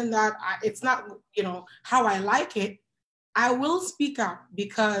something that it's not, you know, how I like it, I will speak up,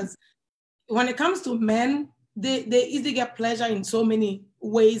 because when it comes to men, they easily get pleasure in so many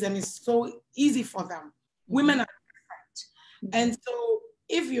ways, and it's so easy for them. Women are different. And so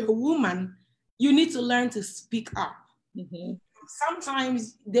if you're a woman, you need to learn to speak up.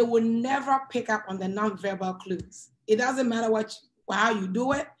 Sometimes they will never pick up on the nonverbal clues. It doesn't matter how you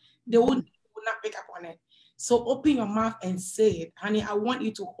do it, they will not pick up on it. So open your mouth and say it. Honey, I want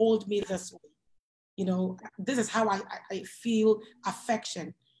you to hold me this way. You know, this is how I feel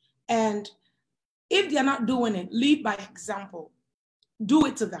affection. And if they're not doing it, lead by example. Do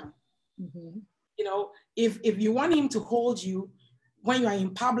it to them. You know, if you want him to hold you when you are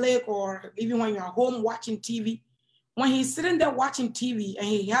in public, or even when you're home watching TV, when he's sitting there watching TV and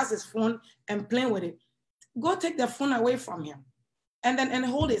he has his phone and playing with it, go take the phone away from him and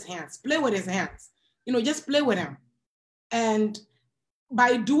hold his hands, play with his hands. You know, just play with him. And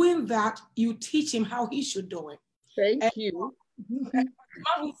by doing that, you teach him how he should do it. Thank you.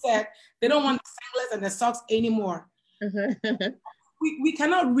 Mom said they don't want the singlets and the socks anymore. We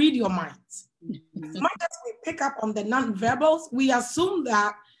cannot read your minds. As much as we pick up on the non-verbals, we assume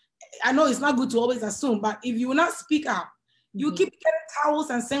that, I know it's not good to always assume, but if you will not speak up, you keep getting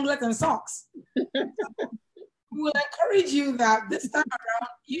towels and singlets and socks. We will encourage you that this time around,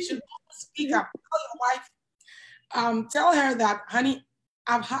 you should speak up. Tell your wife, tell her that, honey,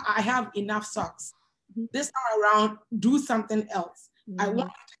 I have enough socks. This time around, do something else. I want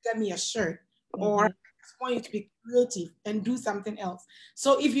you to get me a shirt, or I just want you to be creative and do something else.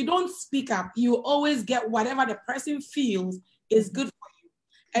 So if you don't speak up, you always get whatever the person feels is good for you.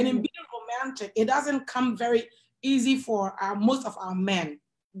 And in being romantic, it doesn't come very easy for most of our men,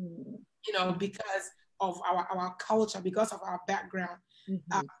 you know, because of our culture, because of our background.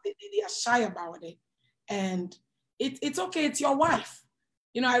 They are shy about it. And it's okay, it's your wife.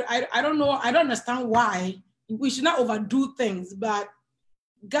 You know, I don't know, I don't understand why we should not overdo things, but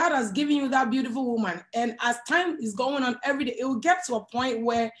God has given you that beautiful woman. And as time is going on every day, it will get to a point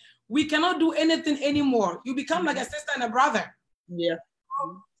where we cannot do anything anymore. You become like a sister and a brother. Yeah.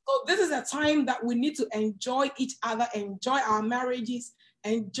 So this is a time that we need to enjoy each other, enjoy our marriages,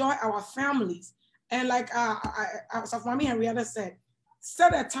 enjoy our families. And like Mommy Henrietta said,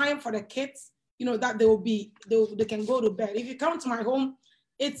 set a time for the kids, you know, that they can go to bed. If you come to my home,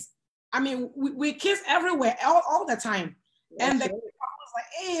 we kiss everywhere all the time. And the kids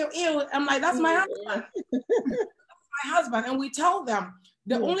are like, ew. I'm like, that's my husband. That's my husband. And we tell them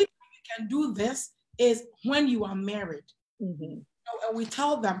the only time you can do this is when you are married. And we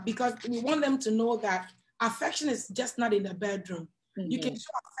tell them, because we want them to know that affection is just not in the bedroom. You can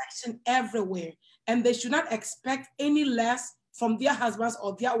show affection everywhere, and they should not expect any less from their husbands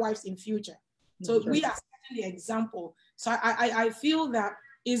or their wives in future. So we are setting the example. So I feel that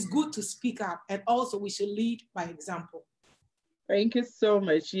it's good to speak up, and also we should lead by example. Thank you so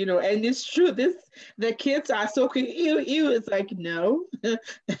much. You know, and it's true. The kids are so quick. Ew. It's like, no,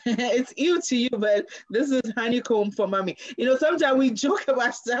 it's ew to you, but this is honeycomb for mommy. You know, sometimes we joke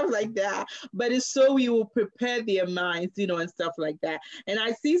about stuff like that, but it's so we will prepare their minds, you know, and stuff like that. And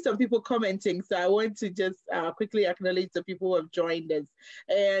I see some people commenting, so I want to just quickly acknowledge the people who have joined us.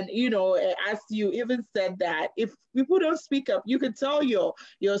 And, you know, as you even said that, if people don't speak up, you can tell your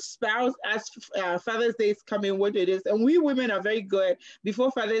spouse as Father's Day is coming what it is. And we women are very good. Before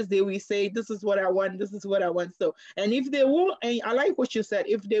Father's Day, we say, this is what I want, this is what I want. So, and if they won't, and I like what you said,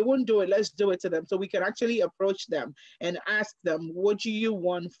 if they won't do it, let's do it to them. So we can actually approach them and ask them, what do you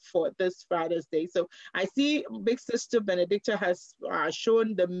want for this Father's Day? So I see Big Sister Benedicta has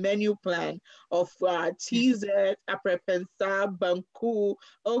shown the menu plan of TZ, Aprepensa, Banku,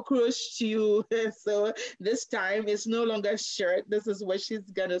 okra stew. So this time it's no longer shirt. This is what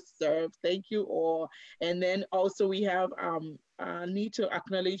she's gonna serve. Thank you all. And then also we have need to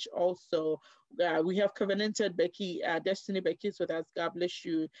acknowledge also we have Covenanted Becky, Destiny Becky's with us, God bless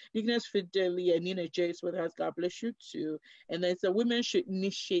you. Ignis Fidelia and Nina Jace with us, God bless you too. And then so women should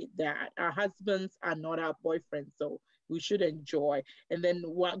initiate that. Our husbands are not our boyfriends, so we should enjoy. And then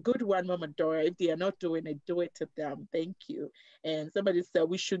good one, Mama Dora, if they are not doing it, do it to them. Thank you. And somebody said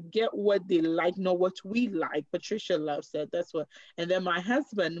we should get what they like, not what we like. Patricia Love said that's what. And then my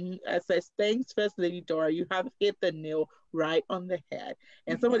husband says, thanks, First Lady Dora, you have hit the nail right on the head.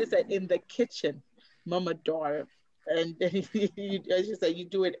 And somebody said in the kitchen, Mama Dora. And as you said, you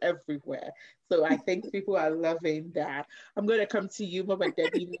do it everywhere. So I think people are loving that. I'm going to come to you, Mama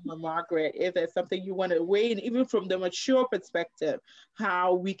Debbie, Mama Margaret, if there's something you want to weigh in, even from the mature perspective,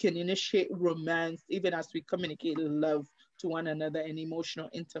 how we can initiate romance, even as we communicate love to one another and emotional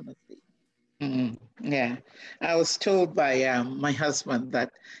intimacy. Yeah, I was told by my husband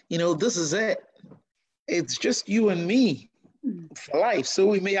that, this is it. It's just you and me for life. So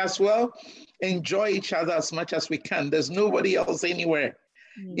we may as well enjoy each other as much as we can. There's nobody else anywhere,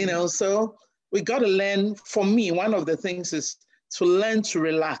 so we got to learn. For me, one of the things is to learn to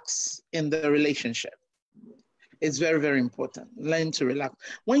relax in the relationship. It's very, very important. Learn to relax.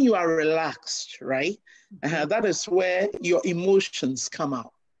 When you are relaxed, right, that is where your emotions come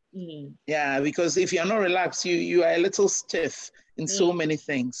out. Yeah, because if you're not relaxed, you are a little stiff in so many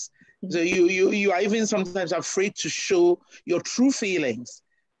things. So you are even sometimes afraid to show your true feelings.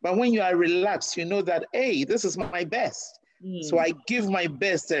 But when you are relaxed, you know that, hey, this is my best. So I give my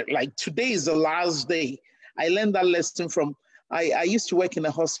best. Like today is the last day. I learned that lesson from, I used to work in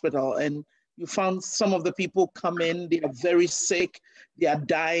a hospital, and you found some of the people come in, they are very sick, they are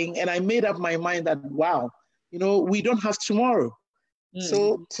dying. And I made up my mind that, wow, we don't have tomorrow.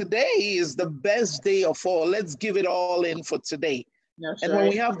 So today is the best day of all. Let's give it all in for today. That's and right. When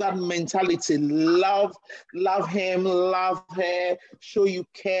we have that mentality, love him, love her, show you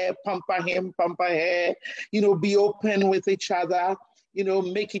care, pamper him, pamper her, be open with each other,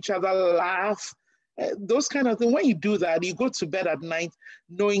 make each other laugh, those kind of things. When you do that, you go to bed at night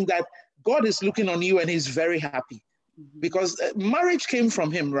knowing that God is looking on you and he's very happy because marriage came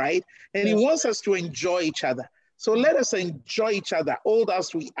from him, right? And he wants us to enjoy each other. So let us enjoy each other, old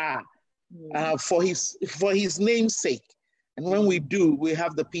as we are, for his name's sake. And when we do, we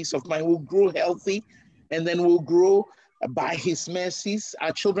have the peace of mind. We'll grow healthy, and then we'll grow by his mercies.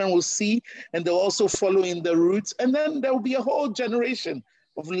 Our children will see, and they'll also follow in the roots. And then there will be a whole generation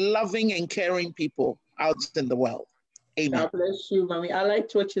of loving and caring people out in the world. Amen. God bless you, Mommy. I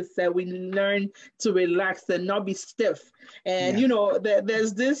liked what you said. We learn to relax and not be stiff. And,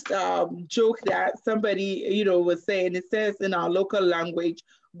 there's this joke that somebody, was saying. It says in our local language,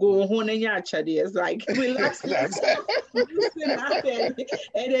 go home and it's like relax yourself, loosen up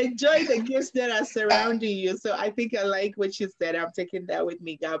and enjoy the gifts that are surrounding you. So I think I like what you said. I'm taking that with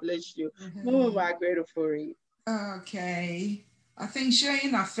me. God bless you. Mama Margaret Ofori. Okay. I think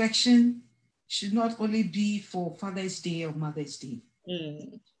showing affection should not only be for Father's Day or Mother's Day.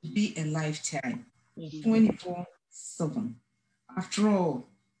 It should be a lifetime, 24/7. After all,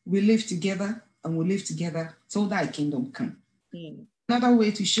 we live together and we live together till thy kingdom come. Another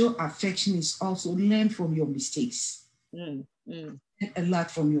way to show affection is also learn from your mistakes. Learn a lot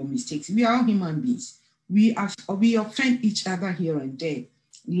from your mistakes. We are all human beings. We offend each other here and there.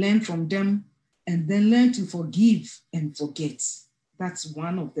 Learn from them and then learn to forgive and forget. That's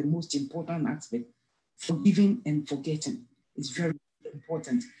one of the most important aspects. Forgiving and forgetting is very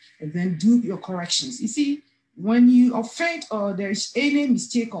important. And then do your corrections. You see, when you offend or there's any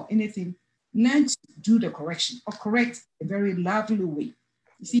mistake or anything, learn to do the correction or correct a very lovely way.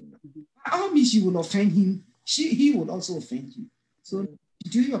 You see, by all means you will offend him, he will also offend you. So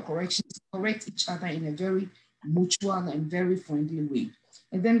do your corrections, correct each other in a very mutual and very friendly way.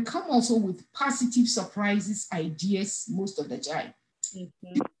 And then come also with positive surprises, ideas most of the time. You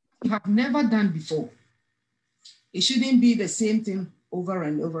have never done before. It shouldn't be the same thing over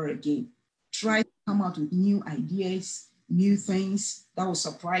and over again. Try to come out with new ideas, new things that will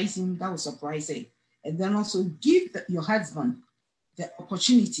surprise him, that will surprise her. And then also give your husband the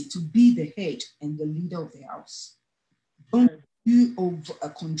opportunity to be the head and the leader of the house. Don't be over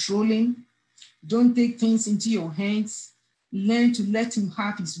controlling. Don't take things into your hands. Learn to let him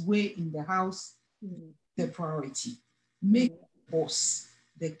have his way in the house. The priority. Make the boss,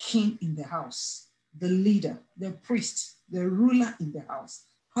 the king in the house, the leader, the priest, the ruler in the house.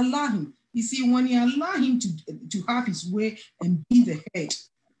 Allow him. You see, when you allow him to have his way and be the head,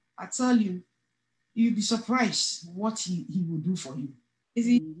 I tell you, you'll be surprised what he will do for you. You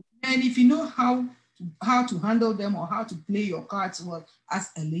see? And if you know how to handle them or how to play your cards well as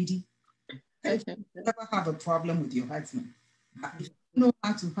a lady, you never have a problem with your husband. But if you know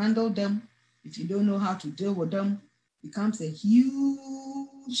how to handle them, if you don't know how to deal with them, it becomes a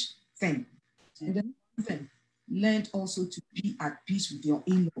huge thing. And then learn also to be at peace with your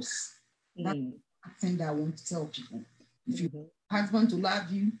in-laws. That's thing that I want to tell people. If your husband to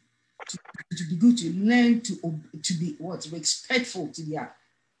love you, to be good, to learn to be respectful to their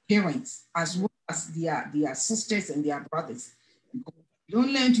parents as well as their sisters and their brothers. Because if you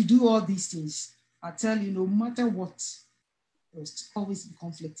don't learn to do all these things, I tell you, no matter what, there's always be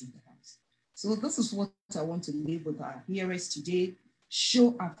conflict in the house. So this is what I want to leave with our hearers today.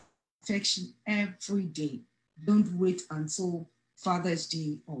 Show affection every day. Don't wait until Father's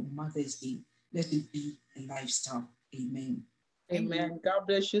Day or Mother's Day. Let it be a lifestyle. Amen. Amen. God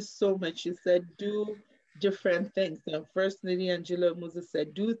bless you so much. You said do different things. And First Lady Angela Moses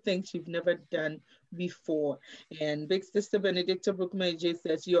said, do things you've never done before. And Big Sister Benedicta Barima-Adjei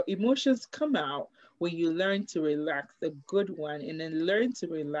says, your emotions come out when you learn to relax, a good one, and then learn to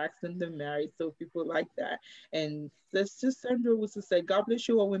relax in the marriage. So people like that. And Sister Sandra also said, God bless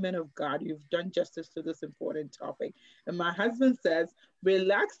you all women of God. You've done justice to this important topic. And my husband says,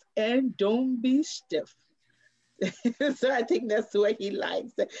 relax and don't be stiff. So I think that's what he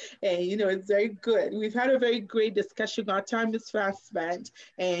likes. And, you know, it's very good. We've had a very great discussion. Our time is fast spent.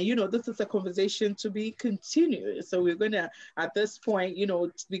 And, you know, this is a conversation to be continued. So we're going to, at this point, you know,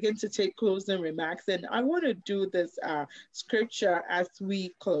 begin to take closing remarks. And I want to do this scripture as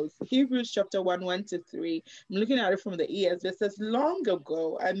we close. Hebrews chapter 1:1-3. I'm looking at it from the ESV. It says, long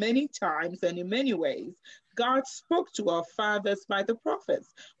ago, and many times and in many ways, God spoke to our fathers by the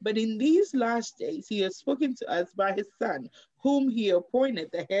prophets, but in these last days, he has spoken to us by his Son, whom he appointed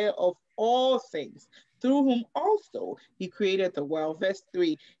the heir of all things, through whom also he created the world. Verse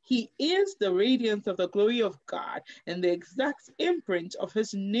 3, he is the radiance of the glory of God and the exact imprint of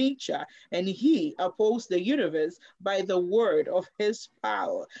his nature, and he upholds the universe by the word of his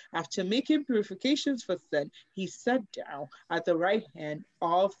power. After making purifications for sin, he sat down at the right hand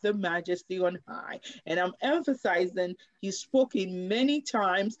of the majesty on high. And I'm emphasizing he spoke in many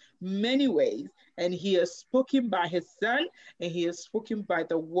times, many ways, and he has spoken by his Son, and he has spoken by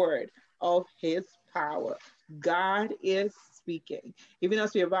the word of his power. God is speaking. Even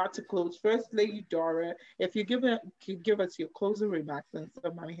as we're about to close, First Lady Dora, if you give us your closing remarks, and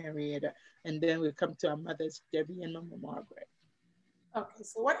so Mommy Henrietta, and then we'll come to our mothers, Debbie and Mama Margaret. Okay,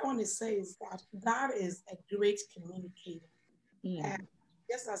 so what I want to say is that God is a great communicator. And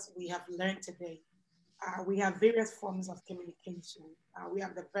just as we have learned today, we have various forms of communication. We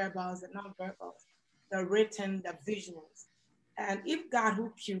have the verbals, the non-verbals, the written, the visuals. And if God,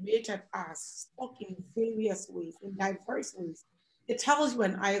 who created us, spoke in various ways, in diverse ways, it tells you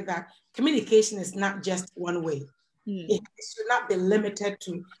and I that communication is not just one way. It should not be limited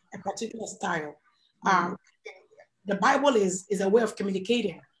to a particular style. The Bible is a way of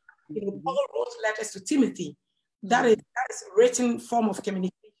communicating. You know, Paul wrote letters to Timothy. That is a written form of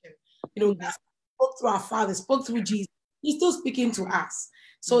communication. You know, God spoke through our Father, spoke through Jesus. He's still speaking to us.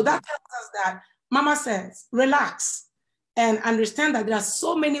 So that tells us that Mama says, relax and understand that there are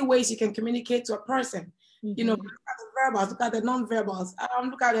so many ways you can communicate to a person. You know, look at the verbals, look at the non-verbals,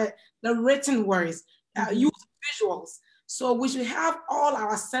 look at the written words, use visuals. So we should have all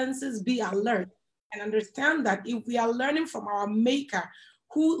our senses be alert and understand that if we are learning from our Maker,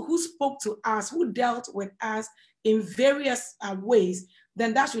 who spoke to us, who dealt with us in various ways,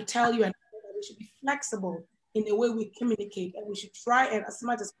 then that should tell you and that we should be flexible in the way we communicate, and we should try and as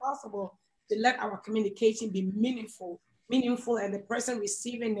much as possible to let our communication be meaningful, and the person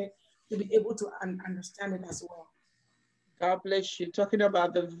receiving it to be able to understand it as well. God bless you. Talking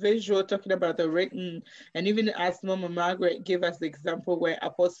about the visual, talking about the written, and even as Mama Margaret gave us the example where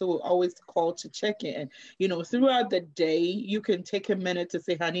Apostle will always call to check in. You know, throughout the day, you can take a minute to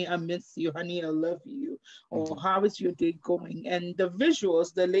say, honey, I miss you. Honey, I love you. Or how is your day going? And the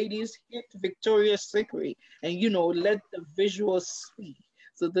visuals, the ladies hit Victoria's Secret and, you know, let the visuals speak.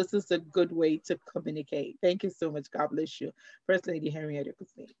 So this is a good way to communicate. Thank you so much. God bless you. First Lady Henrietta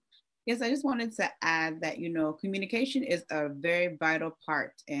Kusi. Yes, I just wanted to add that, you know, communication is a very vital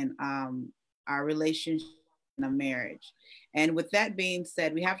part in our relationship in a marriage. And with that being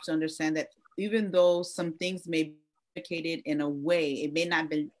said, we have to understand that even though some things may be communicated in a way, it may not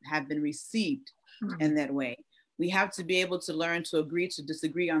have been received in that way. We have to be able to learn to agree to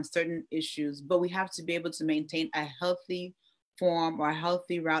disagree on certain issues, but we have to be able to maintain a healthy form or a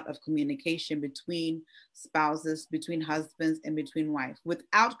healthy route of communication between spouses, between husbands, and between wives.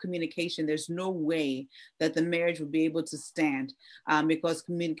 Without communication, there's no way that the marriage will be able to stand, because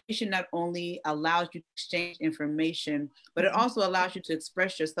communication not only allows you to exchange information, but it also allows you to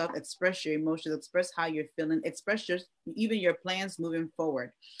express yourself, express your emotions, express how you're feeling, express even your plans moving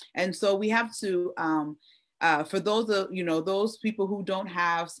forward. And so we have to for those of, those people who don't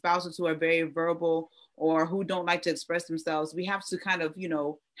have spouses who are very verbal or who don't like to express themselves, we have to kind of,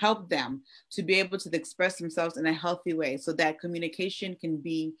 help them to be able to express themselves in a healthy way so that communication can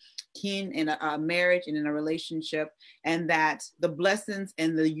be keen in a marriage and in a relationship, and that the blessings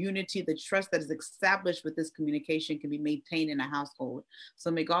and the unity, the trust that is established with this communication can be maintained in a household.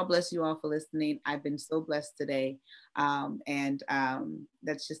 So may God bless you all for listening. I've been so blessed today. And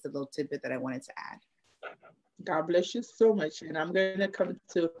that's just a little tidbit that I wanted to add. God bless you so much. And I'm going to come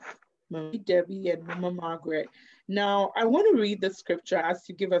to Mommy Debbie and Mama Margaret. Now, I want to read the scripture as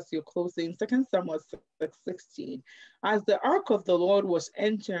you give us your closing, 2 Samuel 6:16. As the ark of the Lord was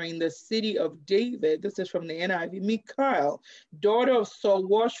entering the city of David, this is from the NIV, Michal, daughter of Saul,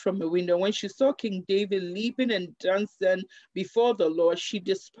 watched from a window. When she saw King David leaping and dancing before the Lord, she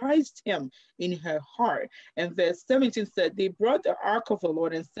despised him in her heart. And verse 17 said, they brought the ark of the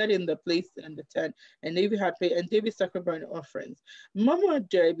Lord and set in the place in the tent, and David had paid, and David sacrificed offerings. Mama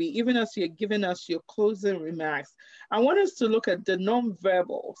Debbie, even as you're giving us your closing remarks, I want us to look at the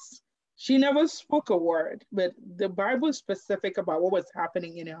non-verbals. She never spoke a word, but the Bible is specific about what was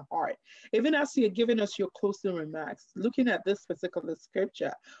happening in her heart. Even as you're giving us your closing remarks, looking at this particular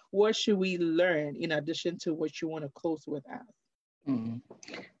scripture, what should we learn in addition to what you want to close with us?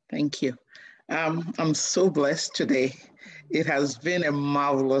 Thank you. I'm so blessed today. It has been a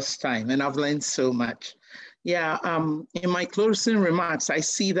marvelous time, and I've learned so much. Yeah, in my closing remarks, I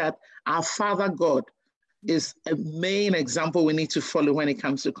see that our Father God is a main example we need to follow when it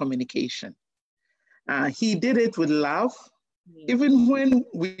comes to communication. He did it with love. Even when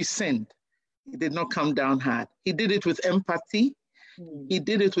we sinned, he did not come down hard. He did it with empathy. He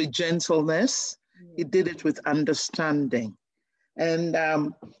did it with gentleness. He did it with understanding. And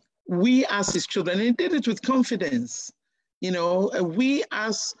we as his children, he did it with confidence. We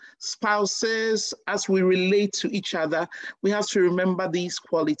as spouses, as we relate to each other, we have to remember these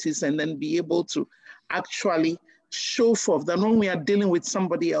qualities and then be able to actually show forth that when we are dealing with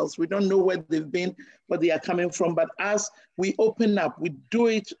somebody else, we don't know where they've been, where they are coming from, but as we open up, we do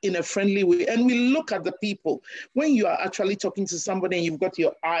it in a friendly way, and we look at the people. When you are actually talking to somebody and you've got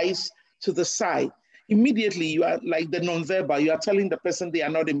your eyes to the side, immediately you are like the nonverbal, you are telling the person they are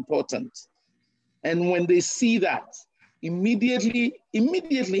not important. And when they see that, immediately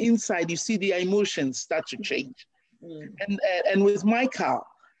inside, you see their emotions start to change. And with Michal,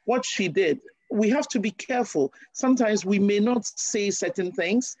 what she did, we have to be careful. Sometimes we may not say certain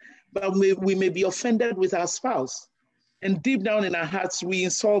things, but we may be offended with our spouse. And deep down in our hearts, we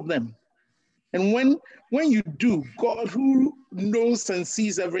insult them. And when you do, God, who knows and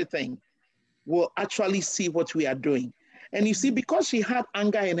sees everything, will actually see what we are doing. And you see, because she had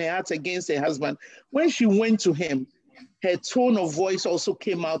anger in her heart against her husband, when she went to him, her tone of voice also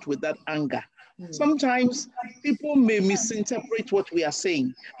came out with that anger. Sometimes people may misinterpret what we are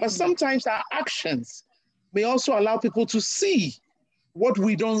saying, but sometimes our actions may also allow people to see what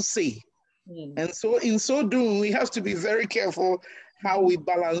we don't say. And so in so doing, we have to be very careful how we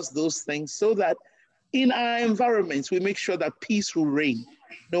balance those things so that in our environments, we make sure that peace will reign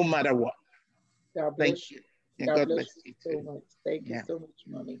no matter what. God bless Thank you. And God bless you so much. Thank you so much,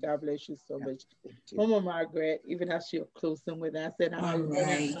 Mommy. God bless you so much. Mama Margaret, even as you're closing with us, and I'm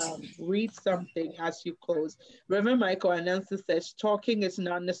going to read something as you close. Reverend Michael Anansi says, talking is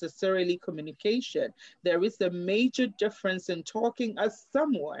not necessarily communication. There is a major difference in talking as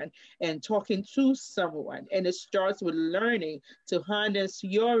someone and talking to someone. And it starts with learning to harness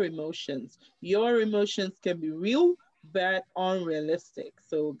your emotions. Your emotions can be real, but unrealistic.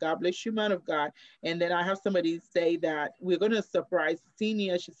 So God bless you, man of God. And then I have somebody say that we're going to surprise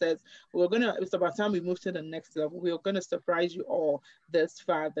Senior. She says, it's about time we move to the next level. We're going to surprise you all this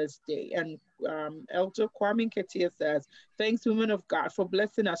Father's Day. And Elder Kwame Ketia says, thanks, women of God, for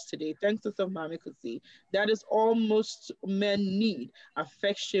blessing us today. Thanks to Mama Kusi. That is all most men need,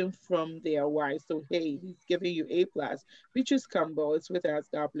 affection from their wives. So, hey, he's giving you A+. Beatrice Campbell is with us.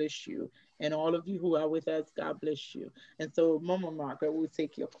 God bless you. And all of you who are with us, God bless you. And so, Mama Margaret, will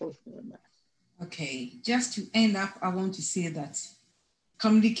take your closing remarks. Okay, just to end up, I want to say that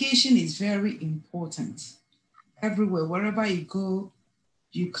communication is very important. Everywhere, wherever you go,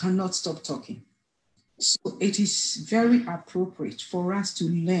 you cannot stop talking. So it is very appropriate for us to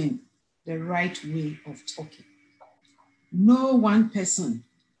learn the right way of talking. No one person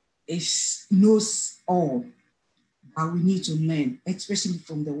knows all, but we need to learn, especially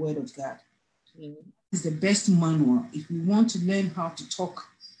from the Word of God. It's the best manual. If we want to learn how to talk,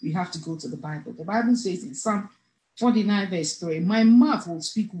 we have to go to the Bible. The Bible says in Psalm 49 verse 3, my mouth will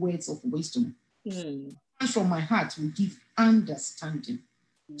speak words of wisdom. From my heart will give understanding.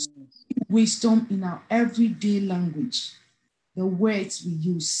 Wisdom in our everyday language, the words we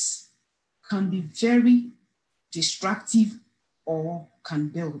use can be very destructive or can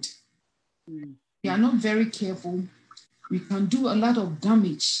build. We are not very careful, we can do a lot of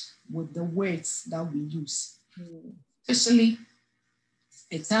damage with the words that we use. Especially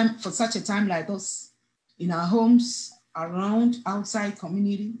for such a time like us, in our homes, around, outside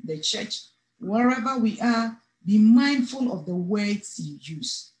community, the church, wherever we are, be mindful of the words you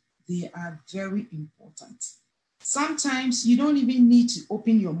use. They are very important. Sometimes you don't even need to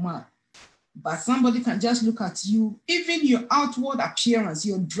open your mouth, but somebody can just look at you. Even your outward appearance,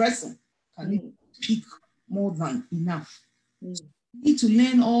 your dressing can speak more than enough. You need to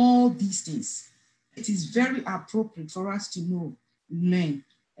learn all these things. It is very appropriate for us to know, learn.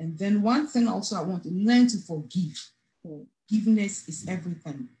 And then one thing also I want to learn to forgive. Forgiveness is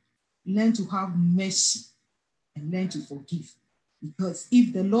everything. Learn to have mercy and learn to forgive. Because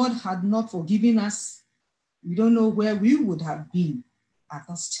if the Lord had not forgiven us, we don't know where we would have been at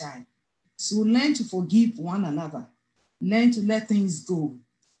this time. So learn to forgive one another. Learn to let things go.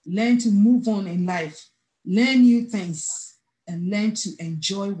 Learn to move on in life. Learn new things and learn to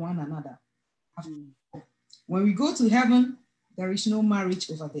enjoy one another. When we go to heaven, there is no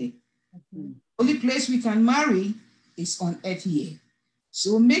marriage over there. The only place we can marry is on earth here.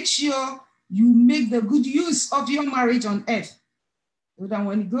 So make sure you make the good use of your marriage on earth, so that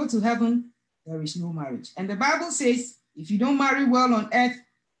when you go to heaven, there is no marriage. And the Bible says, if you don't marry well on earth,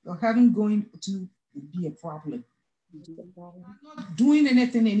 your heaven going to be a problem. We're not doing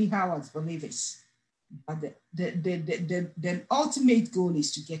anything anyhow as believers, but the ultimate goal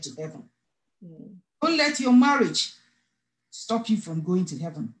is to get to heaven. Don't let your marriage stop you from going to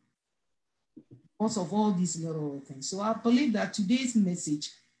heaven because of all these little things. So I believe that today's message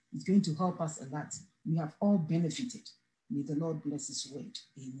is going to help us a lot. We have all benefited. May the Lord bless his word.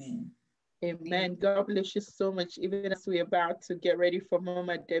 Amen. Amen. God bless you so much. Even as we're about to get ready for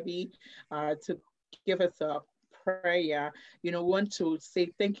Mama Debbie to give us a prayer, want to say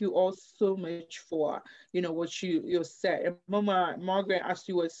thank you all so much for, what you said. And Mama Margaret, as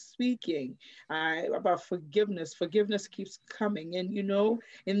you were speaking about forgiveness keeps coming. And,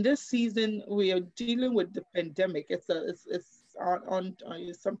 in this season, we are dealing with the pandemic. It's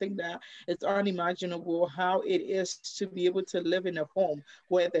something that it's unimaginable how it is to be able to live in a home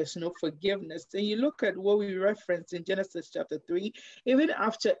where there's no forgiveness. And you look at what we referenced in Genesis chapter 3, even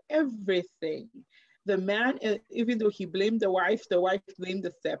after everything, the man, even though he blamed the wife blamed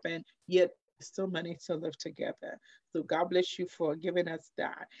the serpent, yet still managed to live together. So God bless you for giving us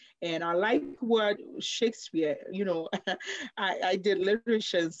that. And I like what Shakespeare, I did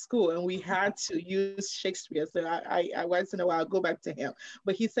literature in school and we had to use Shakespeare. So I once in a while go back to him.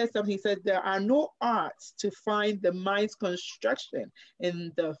 But he said something, he said, there are no arts to find the mind's construction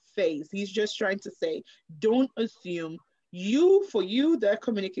in the face. He's just trying to say, don't assume. For you that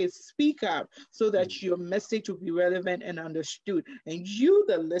communicates, speak up so that your message will be relevant and understood. And you,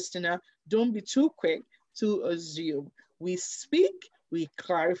 the listener, don't be too quick to assume. We speak, we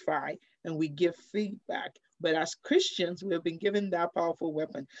clarify, and we give feedback. But as Christians, we have been given that powerful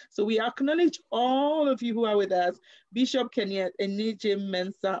weapon. So we acknowledge all of you who are with us. Bishop Kenneth Enije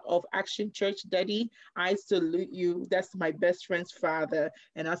Mensah of Action Church. Daddy, I salute you. That's my best friend's father.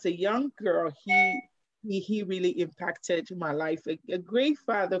 And as a young girl, he really impacted my life, a great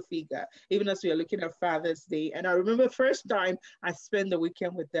father figure, even as we are looking at Father's Day. And I remember the first time I spent the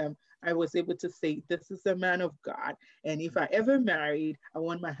weekend with them, I was able to say, this is a man of God. And if I ever married, I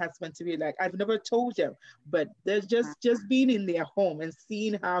want my husband to be like, I've never told him, but there's just being in their home and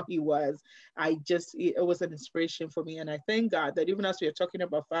seeing how he was, it was an inspiration for me. And I thank God that even as we are talking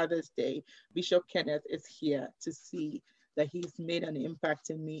about Father's Day, Bishop Kenneth is here to see that he's made an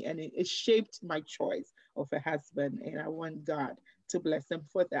impact in me, and it shaped my choice of a husband, and I want God to bless him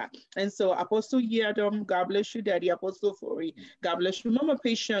for that. And so Apostle Yadom, God bless you, Daddy. Apostle Ofori, God bless you. Mama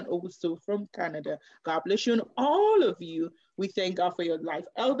Patient also from Canada, God bless you. And all of you, we thank God for your life.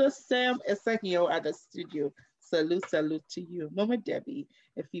 Elder Sam is here at the studio. Salute to you. Mama Debbie,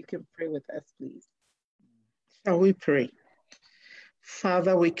 if you can pray with us, please. Shall we pray?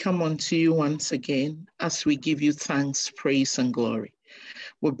 Father, we come unto you once again as we give you thanks, praise, and glory.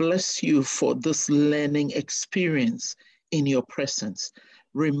 We bless you for this learning experience in your presence,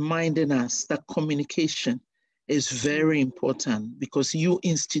 reminding us that communication is very important because you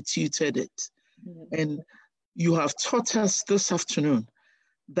instituted it. And you have taught us this afternoon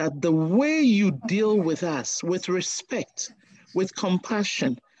that the way you deal with us, with respect, with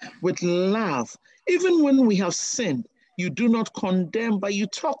compassion, with love, even when we have sinned, you do not condemn, but you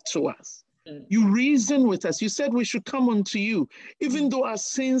talk to us. You reason with us. You said we should come unto you, even though our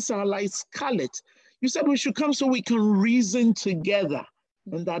sins are like scarlet. You said we should come so we can reason together,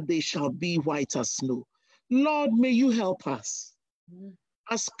 and that they shall be white as snow. Lord, may you help us.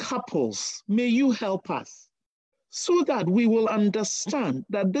 As couples, may you help us, so that we will understand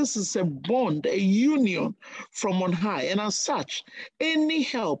that this is a bond, a union from on high. And as such, any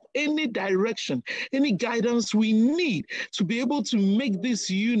help, any direction, any guidance we need to be able to make this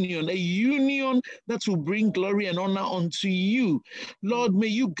union a union that will bring glory and honor unto you. Lord, may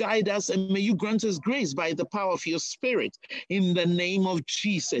you guide us and may you grant us grace by the power of your Spirit in the name of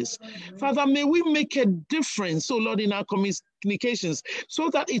Jesus. Father, may we make a difference, oh Lord, in our communications, so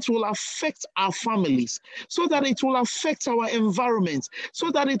that it will affect our families, so that it will affect our environment, so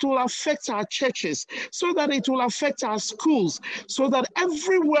that it will affect our churches, so that it will affect our schools, so that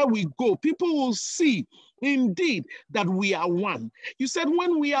everywhere we go, people will see indeed that we are one. You said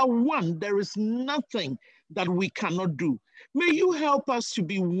when we are one, there is nothing that we cannot do. May you help us to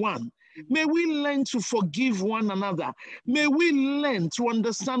be one. May we learn to forgive one another. May we learn to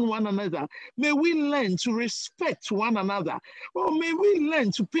understand one another. May we learn to respect one another. Or may we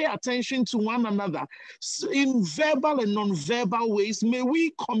learn to pay attention to one another in verbal and non-verbal ways. May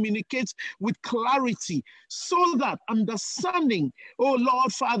we communicate with clarity so that understanding, oh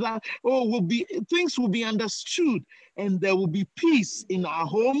Lord Father, things will be understood, and there will be peace in our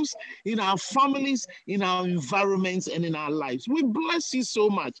homes, in our families, in our environments, and in our lives. We bless you so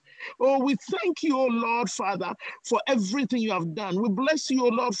much. Oh, we thank you, oh Lord Father, for everything you have done. We bless you, oh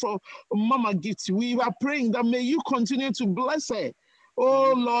Lord, for Mama Gifty. We are praying that may you continue to bless her,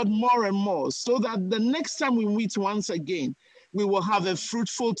 oh Lord, more and more, so that the next time we meet once again, we will have a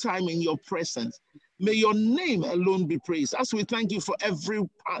fruitful time in your presence. May your name alone be praised. As we thank you for everyone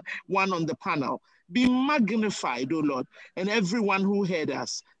on the panel, be magnified, oh Lord, and everyone who heard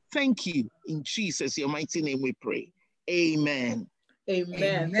us. Thank you. In Jesus, your mighty name we pray. Amen.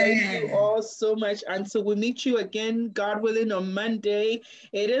 Amen. Thank you all so much. Until we meet you again, God willing, on Monday.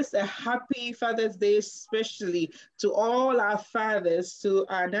 It is a happy Father's Day, especially to all our fathers, to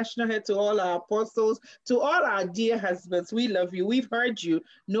our national head, to all our apostles, to all our dear husbands. We love you. We've heard you.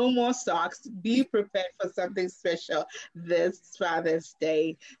 No more socks. Be prepared for something special this Father's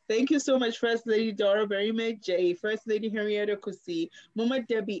Day. Thank you so much, First Lady Dora Barima-Adjei, First Lady Henrietta Kusi, Mama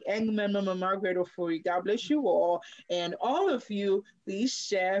Debbie Engmann, Mama Margaret Ofori. God bless you all. And all of you, please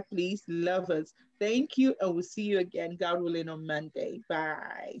share, please love us. Thank you, and we'll see you again, God willing, on Monday.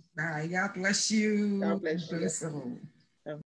 Bye. Bye. God bless you. God bless you.